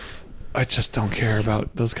I just don't care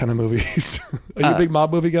about those kind of movies. Are you a big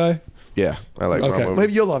mob movie guy? Yeah, I like mob movies.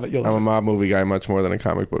 Maybe you'll love it. I'm a mob movie guy much more than a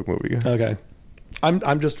comic book movie guy. Okay.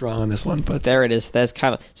 I'm just wrong on this one, but there it is. There's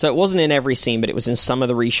kind of so it wasn't in every scene, but it was in some of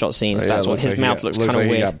the reshot scenes. That's what his mouth looks kind of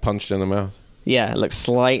weird. He got punched in the mouth. Yeah, it looks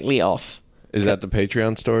slightly off. Is that the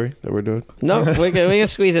Patreon story that we're doing? No, we're gonna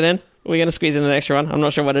squeeze it in. We're going to squeeze in an extra one. I'm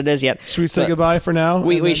not sure what it is yet. Should we say goodbye for now?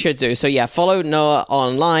 We should do. So yeah, follow Noah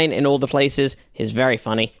online in all the places. He's very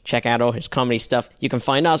funny. Check out all his comedy stuff. You can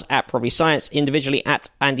find us at Probably Science, individually at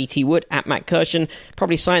Andy T. Wood, at Matt Kirshen.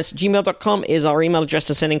 ProbablyScience@gmail.com is our email address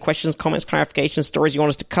to send in questions, comments, clarifications, stories you want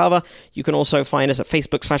us to cover. You can also find us at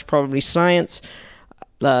Facebook/ProbablyScience.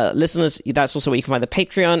 Listeners, that's also where you can find the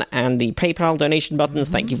Patreon and the PayPal donation buttons.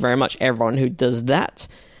 Thank you very much, everyone who does that.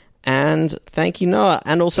 And thank you, Noah.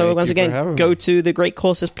 And also, once again, go to the Great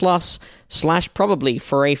Courses Plus /probably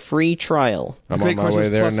for a free trial. I'm on my way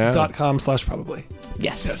there now. GreatCoursesPlus.com/probably.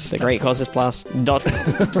 Yes, the Great Courses Plus.com.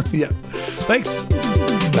 Yeah. Thanks.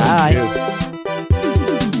 Bye.